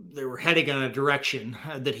they were heading in a direction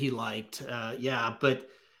that he liked. But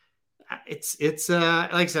it's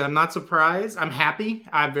like I said, I'm not surprised. I'm happy.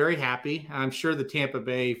 I'm very happy. I'm sure the Tampa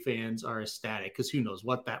Bay fans are ecstatic because who knows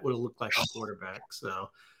what that would have looked like a quarterback. So,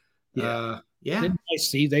 Didn't I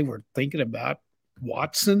see they were thinking about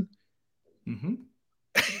Watson? You're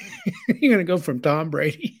going to go from Tom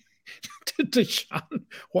Brady to Sean.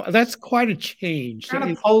 Well, that's quite a change.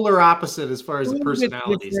 Kind of polar opposite as far as the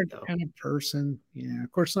personalities go. Kind of person. Yeah.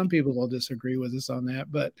 Of course, some people will disagree with us on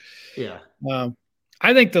that, but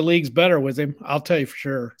I think the league's better with him. I'll tell you for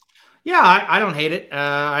sure. Yeah, I don't hate it.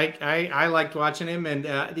 I liked watching him. And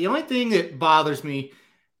the only thing that bothers me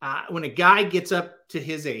when a guy gets up to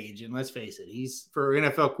his age, and let's face it, he's for an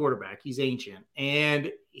NFL quarterback, he's ancient, and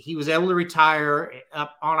he was able to retire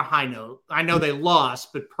up on a high note. I know they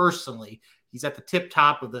lost, but personally, he's at the tip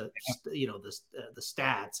top of the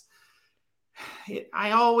stats.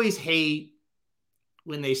 I always hate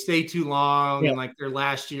when they stay too long and like their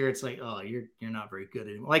last year, it's like, oh, you're not very good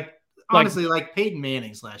anymore. Like honestly, like Peyton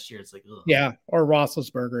Manning's last year, it's like, ugh. Yeah, or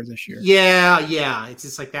Roethlisberger this year. Yeah. It's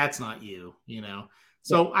just like that's not you.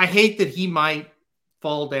 So I hate that he might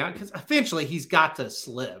fall down because eventually he's got to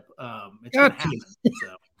slip. It's going to happen.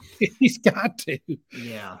 So. He's got to.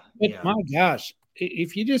 Yeah. But my gosh,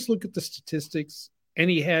 if you just look at the statistics, and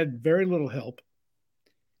he had very little help.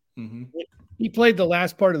 He played the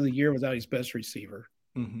last part of the year without his best receiver.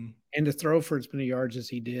 And to throw for as many yards as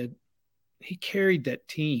he did, he carried that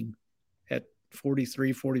team at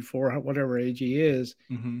 43, 44, whatever age he is.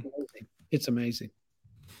 It's amazing.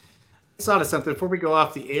 I thought of something before we go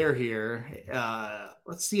off the air here.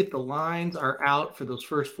 Let's see if the lines are out for those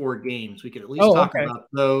first 4 games. We could at least talk about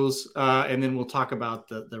those, and then we'll talk about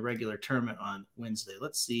the regular tournament on Wednesday.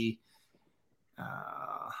 Let's see.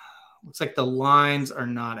 Looks like the lines are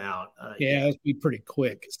not out. It'll be pretty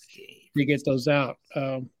quick to get those out.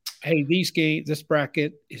 Hey, this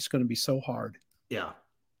bracket is going to be so hard. Yeah.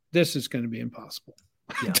 This is going to be impossible.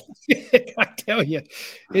 Yeah. I tell you,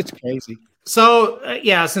 it's crazy. So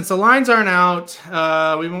since the lines aren't out,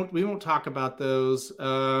 we won't talk about those.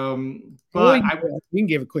 But we can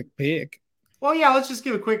give a quick pick. Well, yeah, let's just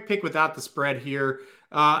give a quick pick without the spread here.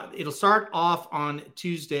 It'll start off on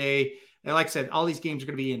Tuesday. And like I said, all these games are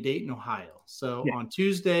going to be in Dayton, Ohio. So on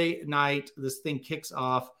Tuesday night, this thing kicks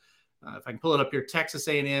off. If I can pull it up here, Texas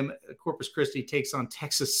A&M, Corpus Christi takes on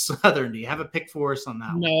Texas Southern. Do you have a pick for us on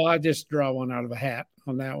that one? No, I just draw one out of a hat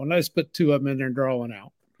on that one. I just put 2 of them in there and draw one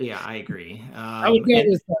out. Yeah, I agree. I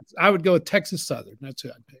would go with Texas Southern. That's who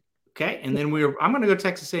I'd pick. Okay, and then I'm going to go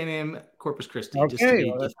Texas A&M, Corpus Christi. Okay, just to be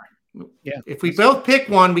different. Yeah. If we both pick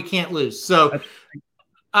one, we can't lose. So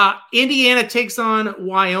Indiana takes on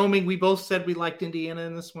Wyoming. We both said we liked Indiana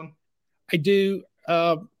in this one. I do.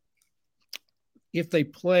 If they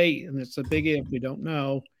play, and it's a big if, we don't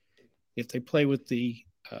know, if they play with the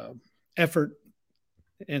effort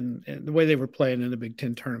and the way they were playing in the Big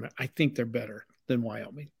Ten tournament, I think they're better than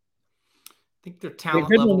Wyoming. I think their talent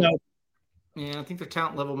level. I think their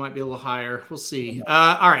talent level might be a little higher. We'll see.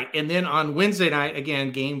 All right, and then on Wednesday night,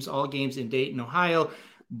 again, all games in Dayton, Ohio.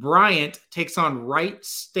 Bryant takes on Wright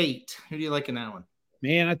State. Who do you like in that one?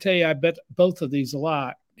 Man, I tell you, I bet both of these a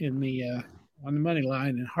lot. in the on the money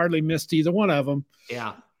line and hardly missed either one of them.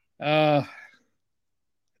 Yeah. I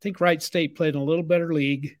think Wright State played in a little better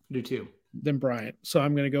league. Do too. Than Bryant, so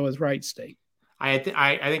I'm going to go with Wright State. I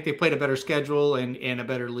think they played a better schedule and a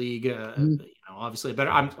better league. Obviously, better.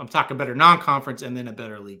 I'm talking better non-conference and then a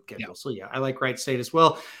better league schedule. Yeah. So yeah, I like Wright State as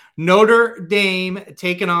well. Notre Dame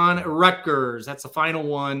taking on Rutgers. That's the final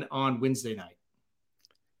one on Wednesday night.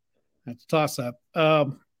 That's a toss-up. I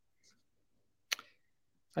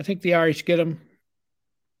think the Irish get them.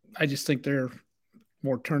 I just think they're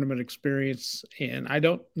more tournament experience, and I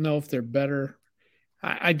don't know if they're better.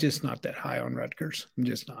 I'm just not that high on Rutgers. I'm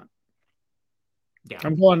just not. Yeah,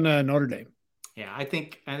 I'm going Notre Dame. Yeah, I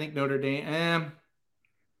think Notre Dame.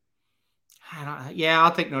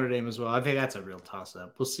 I'll take Notre Dame as well. I think that's a real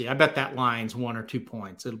toss-up. We'll see. I bet that line's 1 or 2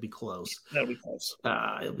 points. It'll be close. That'll be close.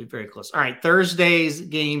 It'll be very close. All right, Thursday's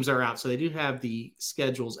games are out, so they do have the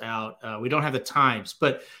schedules out. We don't have the times,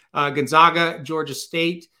 but Gonzaga, Georgia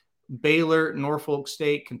State, Baylor, Norfolk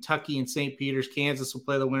State, Kentucky, and St. Peter's. Kansas will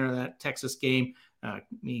play the winner of that Texas game.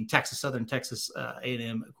 Meaning Texas, Southern Texas,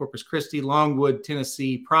 A&M, Corpus Christi, Longwood,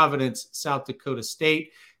 Tennessee, Providence, South Dakota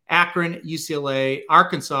State, Akron, UCLA,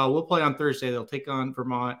 Arkansas will play on Thursday. They'll take on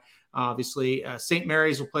Vermont. Obviously, St.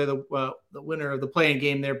 Mary's will play the winner of the playing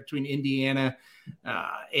game there between Indiana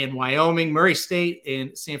and Wyoming, Murray State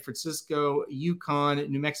and San Francisco, UConn,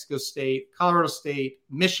 New Mexico State, Colorado State,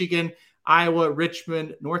 Michigan, Iowa,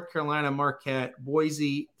 Richmond, North Carolina, Marquette,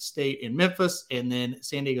 Boise State, and Memphis, and then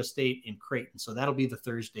San Diego State and Creighton. So that'll be the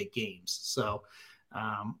Thursday games. So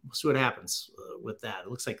we'll see what happens with that. It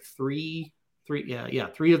looks like three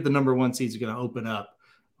of the number one seeds are going to open up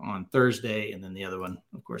on Thursday, and then the other one,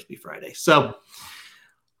 of course, be Friday. So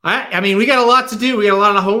I mean, we got a lot to do. We got a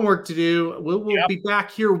lot of homework to do. We'll be back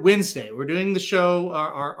here Wednesday. We're doing the show,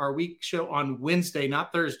 our week show on Wednesday,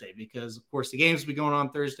 not Thursday, because, of course, the games will be going on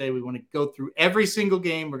Thursday. We want to go through every single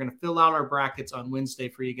game. We're going to fill out our brackets on Wednesday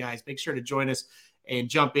for you guys. Make sure to join us and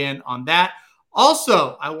jump in on that.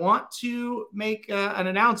 Also, I want to make an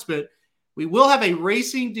announcement. We will have a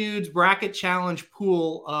Racing Dudes Bracket Challenge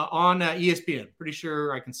pool on ESPN. Pretty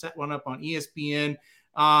sure I can set one up on ESPN.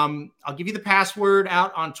 I'll give you the password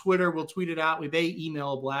out on Twitter. We'll tweet it out. We may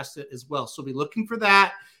email blast it as well. So be looking for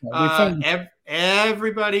that.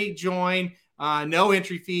 Everybody join. No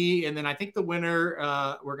entry fee. And then I think the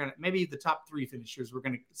winner, we're going to, maybe the top 3 finishers, we're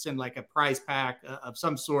going to send like a prize pack of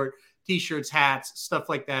some sort, t-shirts, hats, stuff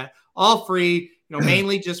like that. All free,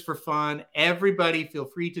 mainly just for fun. Everybody feel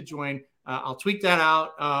free to join. I'll tweet that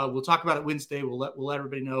out. We'll talk about it Wednesday. We'll let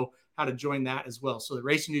everybody know how to join that as well. So the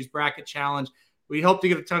Racing News Bracket Challenge. We hope to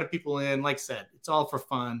get a ton of people in. Like I said, it's all for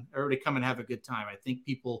fun. Everybody come and have a good time. I think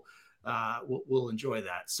people will enjoy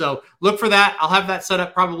that. So look for that. I'll have that set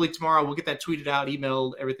up probably tomorrow. We'll get that tweeted out,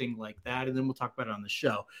 emailed, everything like that, and then we'll talk about it on the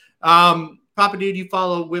show. Papa Dude, you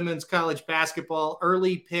follow women's college basketball.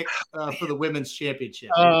 Early pick for the women's championship.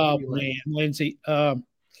 Oh, man, Lindsay. Been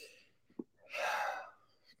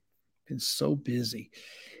so busy.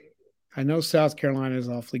 I know South Carolina is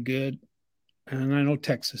awfully good. And I know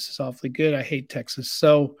Texas is awfully good. I hate Texas.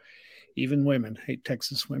 So even women hate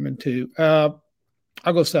Texas women too. I'll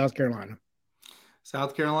go South Carolina.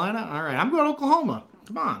 South Carolina? All right. I'm going Oklahoma.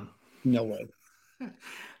 Come on. No way.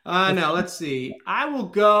 No, let's see. I will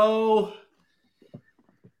go.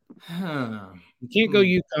 You can't go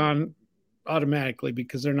UConn automatically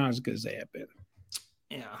because they're not as good as they have been.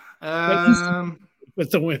 Yeah.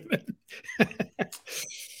 With the women.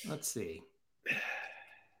 Let's see.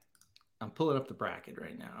 I'm pulling up the bracket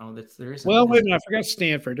right now. Oh, there is. Well, wait a minute. I forgot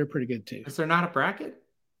Stanford. They're pretty good too. Is there not a bracket?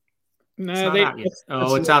 No,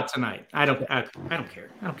 it's out tonight. I don't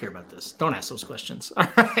care. I don't care about this. Don't ask those questions. All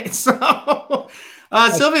right. So,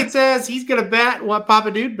 Sylvian says he's going to bet what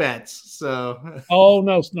Papa Dude bets. So. Oh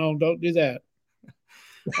no, don't do that.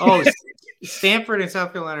 Oh, Stanford and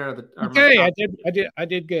South Carolina are okay. I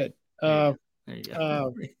did good. There you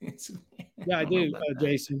go. Yeah, I do,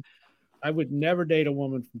 Jason. I would never date a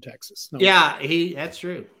woman from Texas. No. Yeah, that's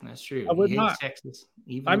true. That's true. I would not. Texas.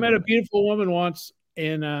 I met a beautiful woman once,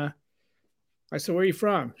 and I said, "Where are you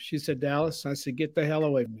from?" She said, "Dallas." I said, "Get the hell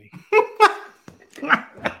away from me."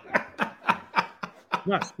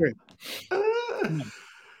 Not true.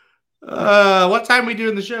 What time are we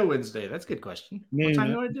doing the show Wednesday? That's a good question. What time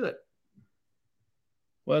do you want to do it?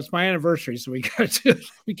 Well, it's my anniversary, so we got to.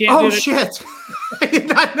 We can't. Oh shit! I did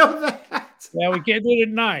not know that. Yeah, we can't do it at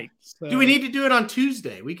night. So. Do we need to do it on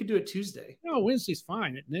Tuesday? We could do it Tuesday. No, Wednesday's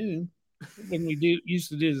fine at noon. When we used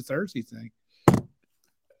to do the Thursday thing.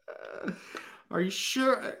 Are you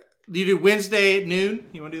sure? Do you do Wednesday at noon?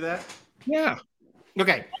 You want to do that? Yeah.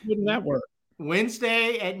 Okay. How wouldn't that work?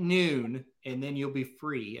 Wednesday at noon. and then you'll be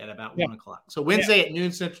free at about Yeah. 1 o'clock. So Wednesday at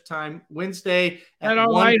noon Central Time, Wednesday at That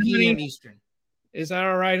all 1 right, p.m. honey? Eastern. Is that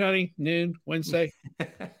all right, honey? Noon, Wednesday? I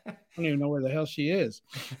don't even know where the hell she is.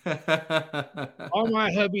 All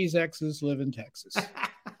my hubby's exes live in Texas.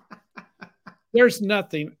 There's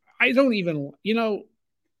nothing. I don't even,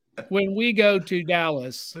 when we go to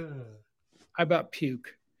Dallas, I about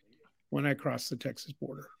puke when I cross the Texas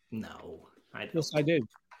border. No, I don't. Yes, I do.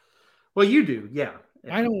 Well, you do, yeah.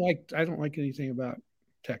 I don't like anything about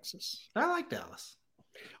Texas. I like Dallas.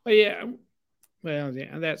 Oh yeah. Well,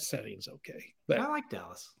 yeah, that setting's okay. But I like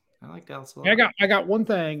Dallas. I like Dallas a lot. I got one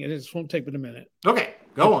thing, and it just won't take but a minute. Okay,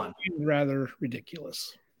 go on. Rather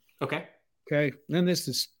ridiculous. Okay. Okay. And this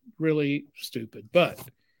is really stupid, but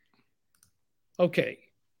okay.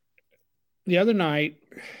 The other night,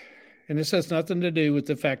 and this has nothing to do with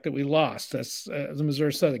the fact that we lost. That's the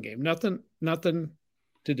Missouri Southern game. Nothing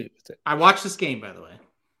to do with it. I watched this game, by the way.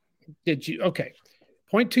 Did you? Okay.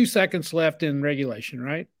 0.2 seconds left in regulation,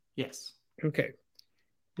 right? Yes. Okay.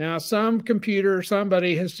 Now,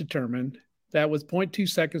 somebody has determined that with 0.2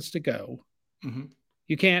 seconds to go,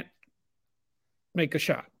 you can't make a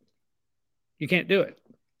shot. You can't do it.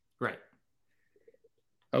 Right.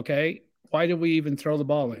 Okay. Why did we even throw the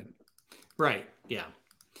ball in? Right. Yeah.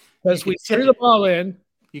 Because we threw the ball in.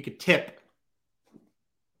 You could tip.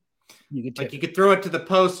 You could throw it to the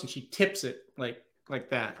post and she tips it like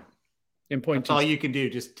that. In 0.2. That's all you can do.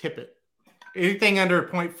 Just tip it. Anything under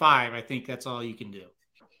 0.5, I think that's all you can do.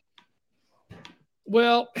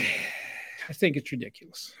 Well, I think it's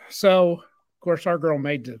ridiculous. So, of course, our girl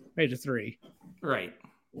made a three. Right.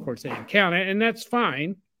 Of course, they didn't count it, and that's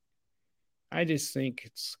fine. I just think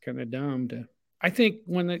it's kind of dumb I think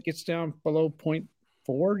when it gets down below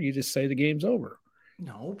 0.4, you just say the game's over.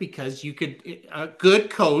 No, because a good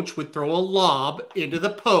coach would throw a lob into the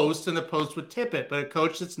post and the post would tip it. But a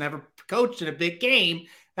coach that's never coached in a big game,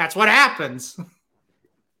 that's what happens.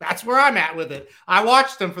 That's where I'm at with it. I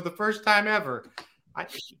watched them for the first time ever. I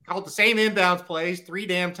called the same inbounds plays 3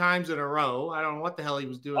 damn times in a row. I don't know what the hell he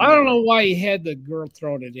was doing. I don't know why he had the girl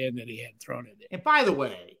throwing it in that he had thrown it in. And by the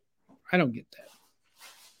way, I don't get that.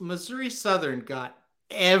 Missouri Southern got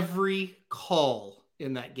every call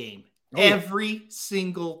in that game. Oh, every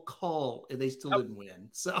single call, and they still didn't win.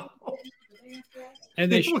 So,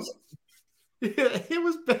 and it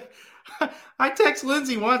was. I text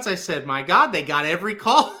Lindsay once. I said, "My God, they got every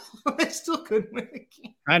call. They still couldn't win the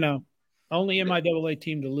game." I know. Only MIAA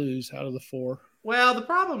team to lose out of the 4. Well, the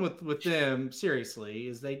problem with them, seriously,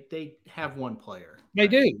 is they have one player. They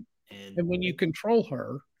do, and when you control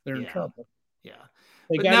her, they're in trouble. Yeah,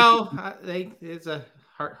 but it's a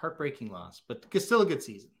heartbreaking loss, but it's still a good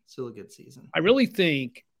season. Still a good season. I really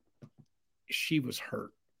think she was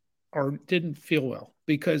hurt or didn't feel well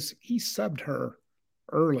because he subbed her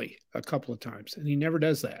early a couple of times, and he never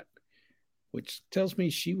does that, which tells me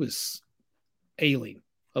she was ailing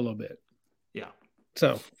a little bit. Yeah.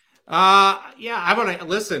 So, I want to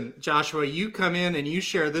listen, Joshua. You come in and you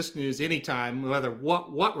share this news anytime, whether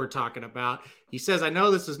what we're talking about. He says, "I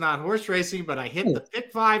know this is not horse racing, but I hit the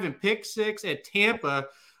pick 5 and pick 6 at Tampa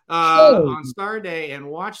on Star Day and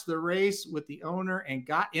watched the race with the owner and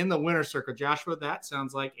got in the winner's circle." Joshua, that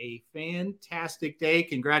sounds like a fantastic day.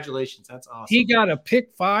 Congratulations. That's awesome. He got a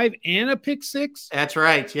pick 5 and a pick 6? That's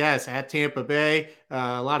right. Yes, at Tampa Bay.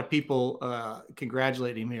 A lot of people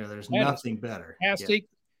congratulate him here. There's nothing better. Fantastic.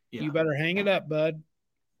 Yeah. You better hang it up, bud.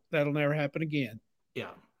 That'll never happen again.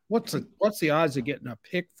 Yeah. What's the odds of getting a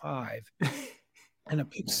pick 5 and a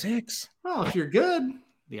pick 6? Well, if you're good,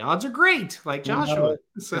 the odds are great, like Joshua.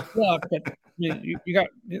 Luck, but you got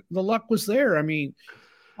the luck was there. I mean,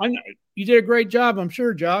 you did a great job, I'm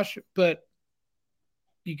sure, Josh, but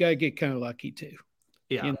you got to get kind of lucky too.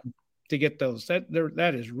 Yeah, to get those.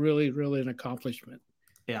 That is really, really an accomplishment.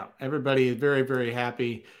 Yeah, everybody is very, very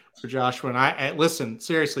happy for Joshua. And I listen,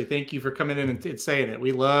 seriously, thank you for coming in and saying it.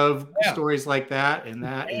 We love stories like that, and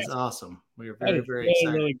that is awesome. We are very, very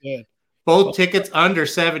excited. Really good. Both tickets under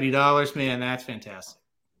 $70, man. That's fantastic.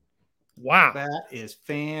 Wow. That is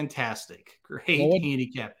fantastic. Great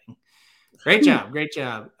handicapping. Great job. Great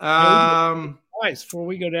job. Nice. Before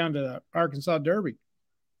we go down to the Arkansas Derby.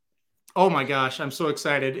 Oh my gosh, I'm so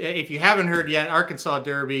excited. If you haven't heard yet, Arkansas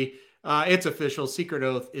Derby, it's official. Secret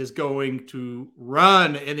Oath is going to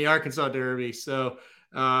run in the Arkansas Derby. So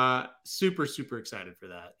super, super excited for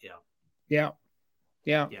that. Yeah.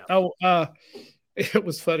 Oh, it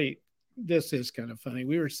was funny. This is kind of funny.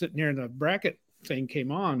 We were sitting here and the bracket thing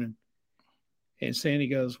came on and Sandy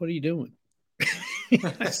goes, "What are you doing?"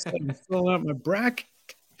 I said, "I'm filling out my bracket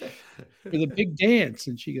for the big dance."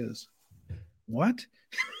 And she goes, "What?"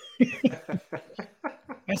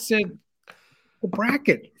 I said, the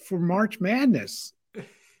bracket for March Madness.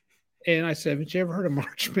 And I said, haven't you ever heard of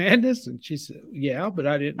March Madness? And she said, yeah, but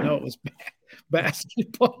I didn't know it was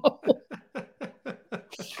basketball.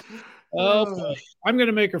 Oh, boy. I'm going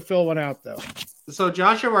to make her fill one out, though. So,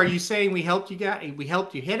 Joshua, are you saying we helped you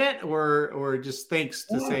hit it, or just thanks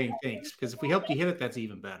to saying thanks? Because if we helped you hit it, that's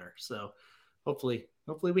even better. So, hopefully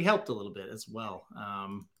we helped a little bit as well.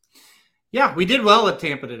 Yeah, we did well at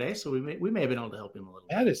Tampa today, so we may have been able to help him a little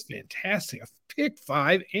bit. That is fantastic. A pick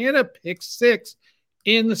 5 and a pick 6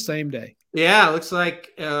 in the same day. Yeah, it looks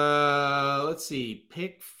like let's see,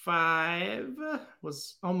 pick 5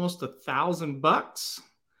 was almost $1,000.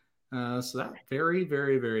 So that very,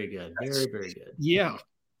 very, very good. Very, very good. Yeah.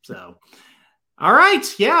 So, all right.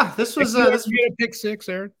 Yeah, this was this hit a pick 6,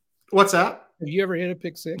 Aaron. What's up? Have you ever hit a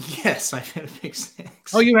pick 6? Yes, I've hit a pick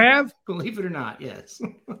 6. Oh, you have? Believe it or not, yes.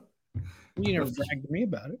 You never bragged to me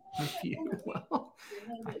about it. Well,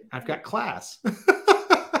 I've got class.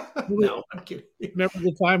 No, I'm kidding. Remember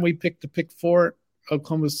the time we picked the pick 4 at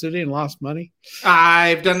Oklahoma City and lost money?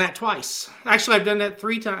 I've done that twice. Actually, I've done that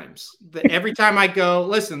 3 times. Every time I go,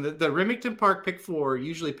 listen, the Remington Park pick 4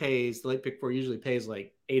 usually pays, the late pick 4 usually pays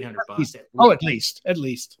like $800. At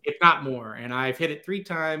least. If not more. And I've hit it 3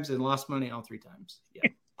 times and lost money all 3 times. Yeah.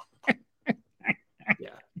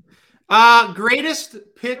 Yeah. Greatest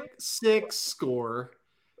pick 6 score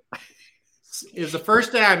is the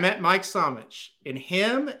first day I met Mike Somich, and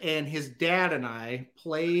him and his dad and I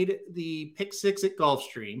played the pick 6 at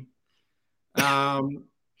Gulfstream. And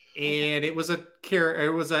it was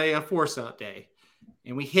a force out day,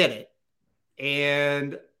 and we hit it.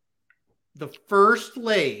 And the first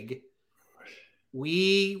leg,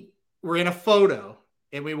 we were in a photo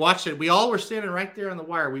and we watched it. We all were standing right there on the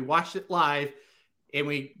wire. We watched it live, and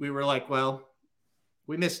we were like, well,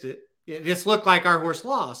 we missed it. It just looked like our horse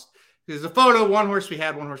lost. There's a photo, one horse we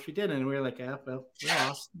had, one horse we didn't. And we were like, yeah, well, we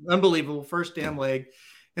lost. Unbelievable. First damn leg.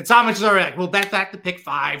 And Somich is already like, well, bet back to pick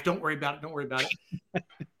 5. Don't worry about it.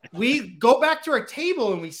 We go back to our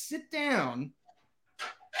table and we sit down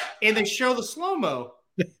and they show the slow-mo.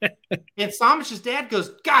 And Somich's dad goes,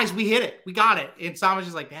 guys, we hit it. We got it. And Somich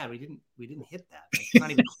is like, Dad, we didn't hit that. It's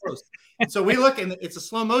not even close. And so we look and it's a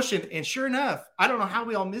slow motion. And sure enough, I don't know how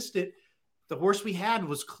we all missed it. The horse we had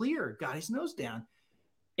was clear, got his nose down.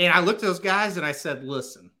 And I looked at those guys and I said,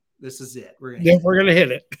 listen, this is it. We're going to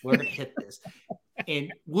hit it. We're going to hit this.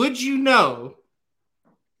 And would you know,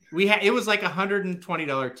 it was like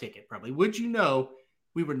 $120 ticket probably. Would you know,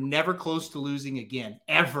 we were never close to losing again,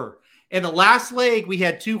 ever. And the last leg, we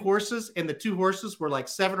had 2 horses, and the 2 horses were like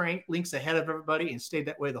 7 or 8 lengths ahead of everybody and stayed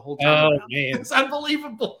that way the whole time. Oh, man. It's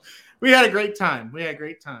unbelievable. We had a great time. Yeah.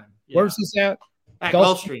 Where's this at? At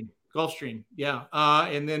Gulfstream. Yeah.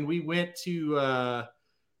 And then we went to,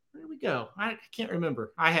 where did we go? I can't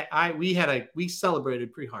remember. We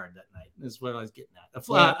celebrated pretty hard that night. Is what I was getting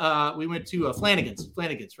at. We went to Flanagan's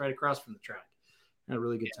right across from the track. Had a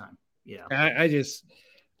really good time. Yeah. I just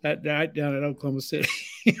that night down at Oklahoma City,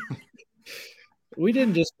 we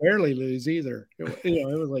didn't just barely lose either.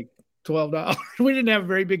 It was like $12. We didn't have a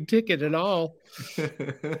very big ticket at all. I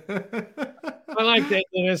like that,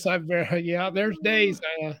 Dennis. There's days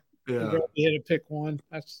hit a pick 1.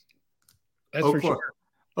 That's for sure.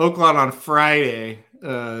 Oakland on Friday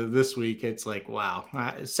this week. It's like, wow.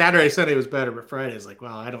 Saturday, Sunday was better, but Friday is like,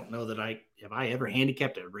 wow, I don't know that have I ever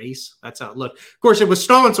handicapped a race. That's how it looked. Of course, it was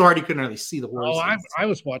snowing so hard you couldn't really see the horse. Oh, I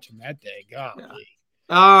was watching that day. Golly.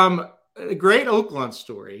 Yeah. A great Oakland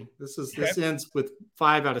story. This ends with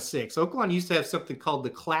 5 out of 6. Oakland used to have something called the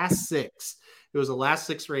Class 6. It was the last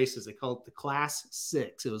 6 races. They called it the Class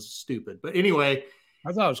 6. It was stupid. But anyway.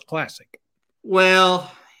 I thought it was classic.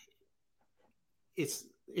 Well,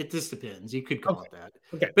 it just depends. You could call it that.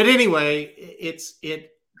 Okay. But anyway,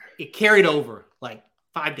 it carried over like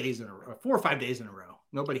 5 days in a row, 4 or 5 days in a row.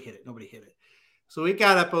 Nobody hit it. So it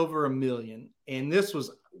got up over 1 million. And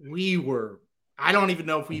I don't even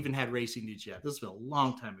know if we even had racing dudes yet. This was a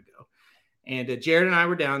long time ago. And Jared and I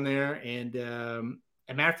were down there. And as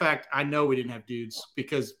a matter of fact, I know we didn't have dudes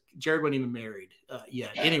because Jared wasn't even married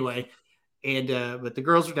yet. Anyway, and but the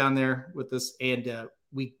girls were down there with us. And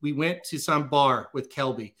we went to some bar with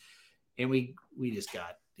Kelby. And we just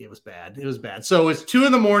it was bad. It was bad. So it's 2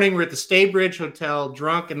 a.m. We're at the Staybridge Hotel,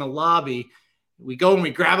 drunk in the lobby. We go and we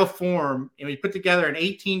grab a form and we put together an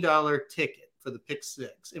 $18 ticket for the pick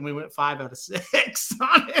 6, and we went 5 out of 6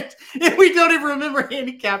 on it. And we don't even remember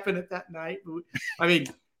handicapping it that night. I mean,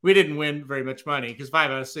 we didn't win very much money because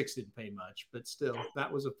 5 out of 6 didn't pay much, but still,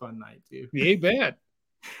 that was a fun night too. You bet.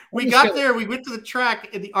 We got there. We went to the track,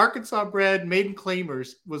 and the Arkansas bred Maiden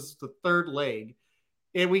Claimers was the 3rd leg.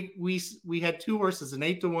 And we had two horses, an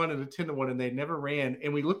 8-1 and a 10-1, and they never ran.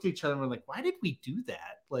 And we looked at each other and we're like, why did we do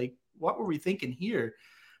that? Like, what were we thinking here?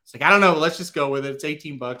 It's like, I don't know. Let's just go with it. It's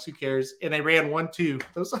 $18. Who cares? And they ran 1-2.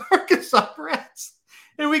 Those Arkansas Brats.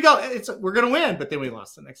 And we go, we're going to win. But then we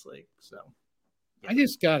lost the next leg. So I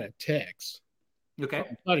just got a text. Okay.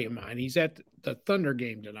 From a buddy of mine. He's at the Thunder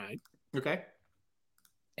game tonight. Okay.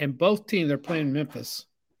 And both teams, they're playing Memphis.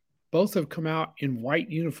 Both have come out in white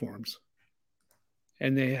uniforms.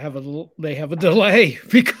 And they have a delay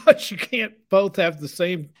because you can't both have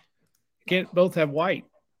white.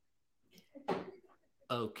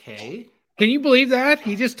 Okay. Can you believe that?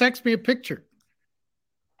 He just texted me a picture.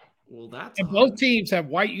 Well, that's and odd. Both teams have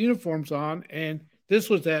white uniforms on, and this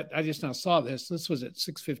was I just now saw this. This was at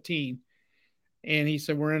 6:15, and he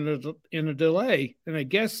said we're in a delay, and I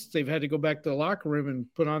guess they've had to go back to the locker room and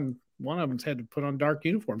put on. One of them's had to put on dark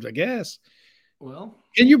uniforms, I guess. Well,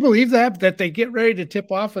 can you believe that they get ready to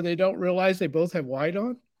tip off and they don't realize they both have white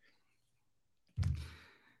on?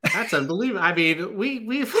 That's unbelievable. I mean,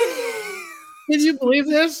 we've. Can you believe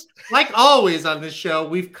this? Like always on this show,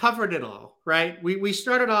 we've covered it all, right? We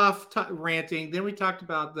started off ranting, then we talked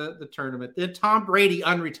about the tournament. Then Tom Brady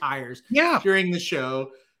unretires during the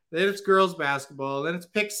show. Then it's girls basketball. Then it's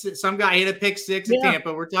pick six. Some guy hit a pick six in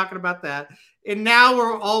Tampa. We're talking about that. And now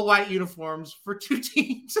we're all white uniforms for two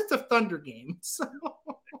teams at the Thunder game. So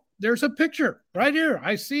there's a picture right here.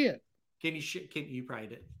 I see it. Can you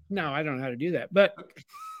write it? No, I don't know how to do that. But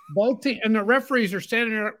both teams and the referees are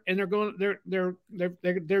standing there and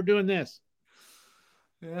they're doing this.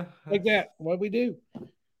 Yeah. Like that. What we do?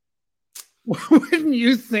 Wouldn't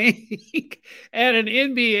you think at an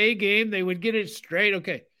NBA game they would get it straight?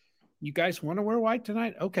 Okay, you guys want to wear white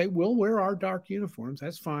tonight? Okay, we'll wear our dark uniforms.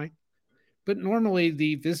 That's fine. But normally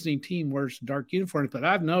the visiting team wears dark uniforms. But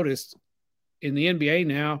I've noticed in the NBA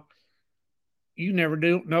now, you never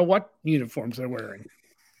do know what uniforms they're wearing.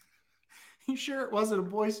 You sure it wasn't a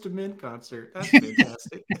Boyz II Men concert? That's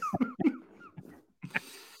fantastic.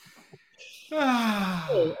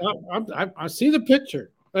 I see the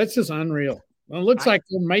picture. That's just unreal. Well, it looks like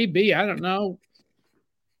there may be, I don't know,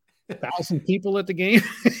 1,000 people at the game.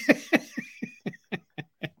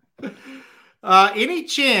 Any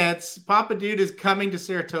chance Papa Dude is coming to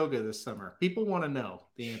Saratoga this summer? People want to know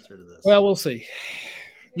the answer to this. Well, we'll see.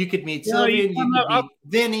 You could meet Sylvian. You could meet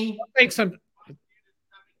Vinny.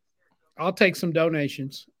 I'll take some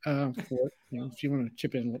donations for it. If you want to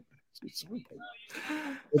chip in. If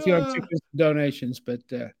you want to chip in some donations, but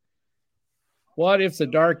what if the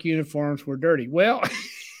dark uniforms were dirty? Well,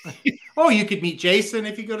 you could meet Jason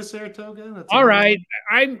if you go to Saratoga. That's all right.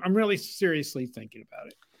 I'm really seriously thinking about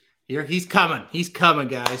it. Here, he's coming. He's coming,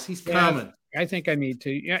 guys. He's coming. I think I need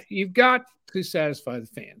to. Yeah, you've got to satisfy the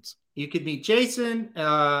fans. You could meet Jason.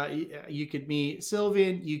 You could meet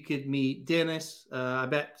Sylvian. You could meet Dennis. I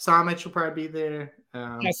bet Samich will probably be there.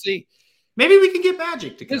 I see. Maybe we can get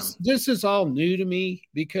Magic to come. This is all new to me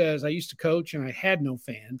because I used to coach and I had no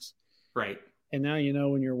fans. Right. And now,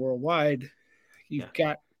 when you're worldwide, you've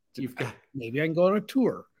got maybe I can go on a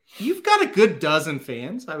tour. You've got a good dozen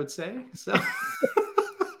fans, I would say. So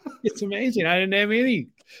it's amazing. I didn't have any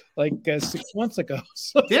 6 months ago.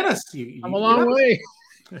 So Dennis, I'm a long way.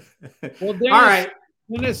 Well, Dennis, all right.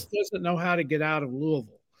 Dennis doesn't know how to get out of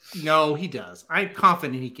Louisville. No, he does. I'm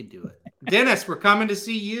confident he can do it. Dennis, we're coming to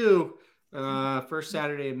see you first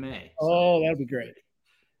Saturday in May. So. Oh, that'd be great.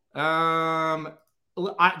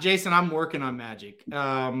 Jason, I'm working on Magic.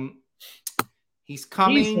 He's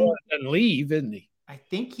coming. He's going to leave, isn't he? I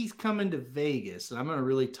think he's coming to Vegas, and I'm going to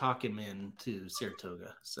really talk him into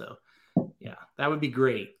Saratoga. So, yeah, that would be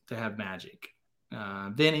great to have Magic.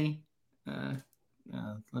 Vinny.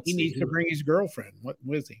 He needs to bring his girlfriend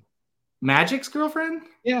with him. Magic's girlfriend?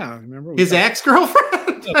 Yeah, remember his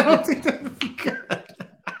ex-girlfriend? I don't think that would be good.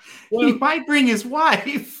 Well, he might bring his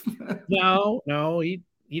wife. No, he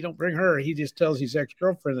don't bring her. He just tells his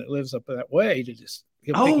ex-girlfriend that lives up that way to just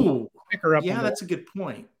pick her up. Yeah, that's a good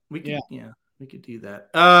point. We could do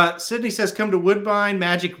that. Sydney says, come to Woodbine.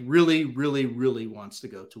 Magic really, really, really wants to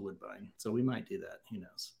go to Woodbine. So we might do that. Who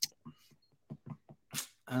knows?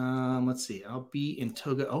 Let's see. I'll be in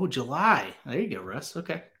Toga. Oh, July. There you go, Russ.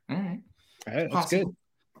 Okay. All right. That's good.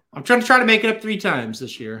 I'm trying to make it up 3 times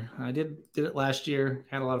this year. I did it last year.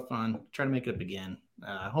 Had a lot of fun. Trying to make it up again.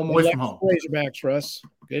 Home away from home. Razorbacks, Russ.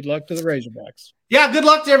 Good luck to the Razorbacks. Yeah, good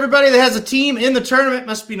luck to everybody that has a team in the tournament.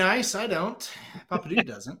 Must be nice. I don't. Papa Dude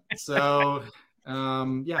doesn't. So,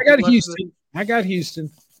 yeah. I got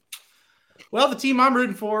Houston. Well, the team I'm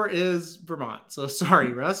rooting for is Vermont. So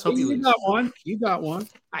sorry, Russ. Hope you got one. You got one.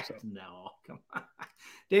 No, come on.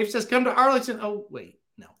 Dave says, come to Arlington. Oh, wait.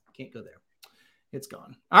 No, can't go there. It's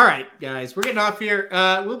gone. All right, guys, we're getting off here.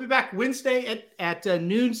 We'll be back Wednesday at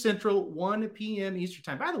noon Central, 1 p.m. Eastern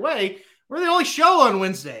time. By the way, we're the only show on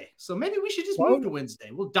Wednesday, so maybe we should just move to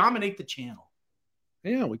Wednesday. We'll dominate the channel.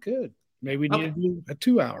 Yeah, we could. Maybe we need to do a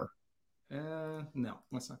 2-hour. No,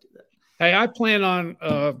 let's not do that. Hey, I plan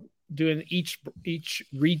on doing each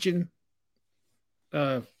region,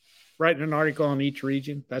 writing an article on each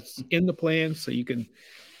region. That's in the plan, so you can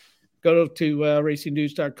go to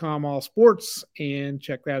racingdudes.com all sports and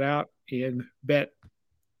check that out and bet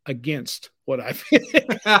against what I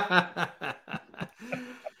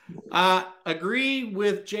agree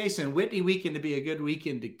with Jason. Whitney weekend to be a good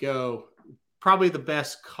weekend to go. Probably the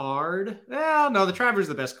best card. Well, no, the Travers is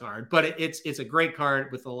the best card, but it's a great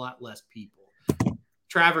card with a lot less people.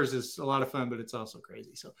 Travers is a lot of fun, but it's also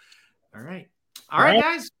crazy. So, all right,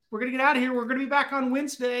 guys, we're gonna get out of here. We're gonna be back on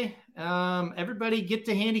Wednesday. Everybody get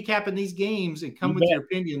to handicapping these games and come with your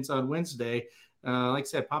opinions on Wednesday. Like I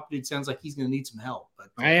said, Papa Dude sounds like he's going to need some help. But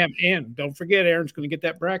I am. And don't forget, Aaron's going to get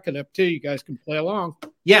that bracket up too. You guys can play along.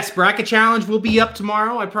 Yes, bracket challenge will be up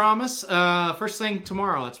tomorrow, I promise. First thing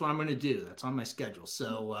tomorrow, that's what I'm going to do. That's on my schedule.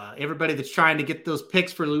 So everybody that's trying to get those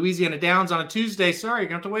picks for Louisiana Downs on a Tuesday, sorry, you're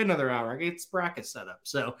going to have to wait another hour. I get this bracket set up.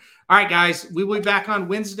 So, all right, guys, we will be back on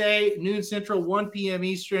Wednesday, noon Central, 1 p.m.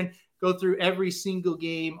 Eastern. Go through every single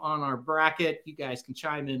game on our bracket. You guys can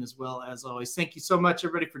chime in as well, as always. Thank you so much,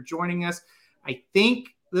 everybody, for joining us. I think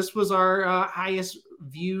this was our highest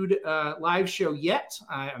viewed live show yet.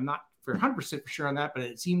 I'm not for 100% for sure on that, but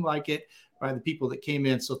it seemed like it by the people that came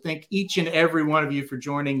in. So thank each and every one of you for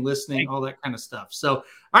joining, listening, all that kind of stuff. So, all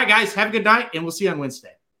right, guys, have a good night, and we'll see you on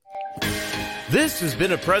Wednesday. This has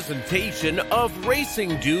been a presentation of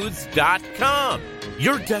RacingDudes.com,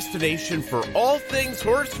 your destination for all things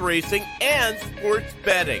horse racing and sports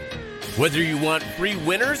betting. Whether you want free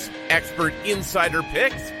winners, expert insider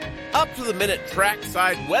picks, up-to-the-minute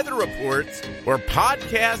trackside weather reports, or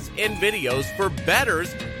podcasts and videos for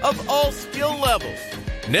bettors of all skill levels.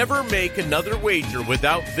 Never make another wager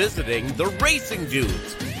without visiting the Racing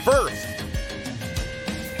Dudes. First,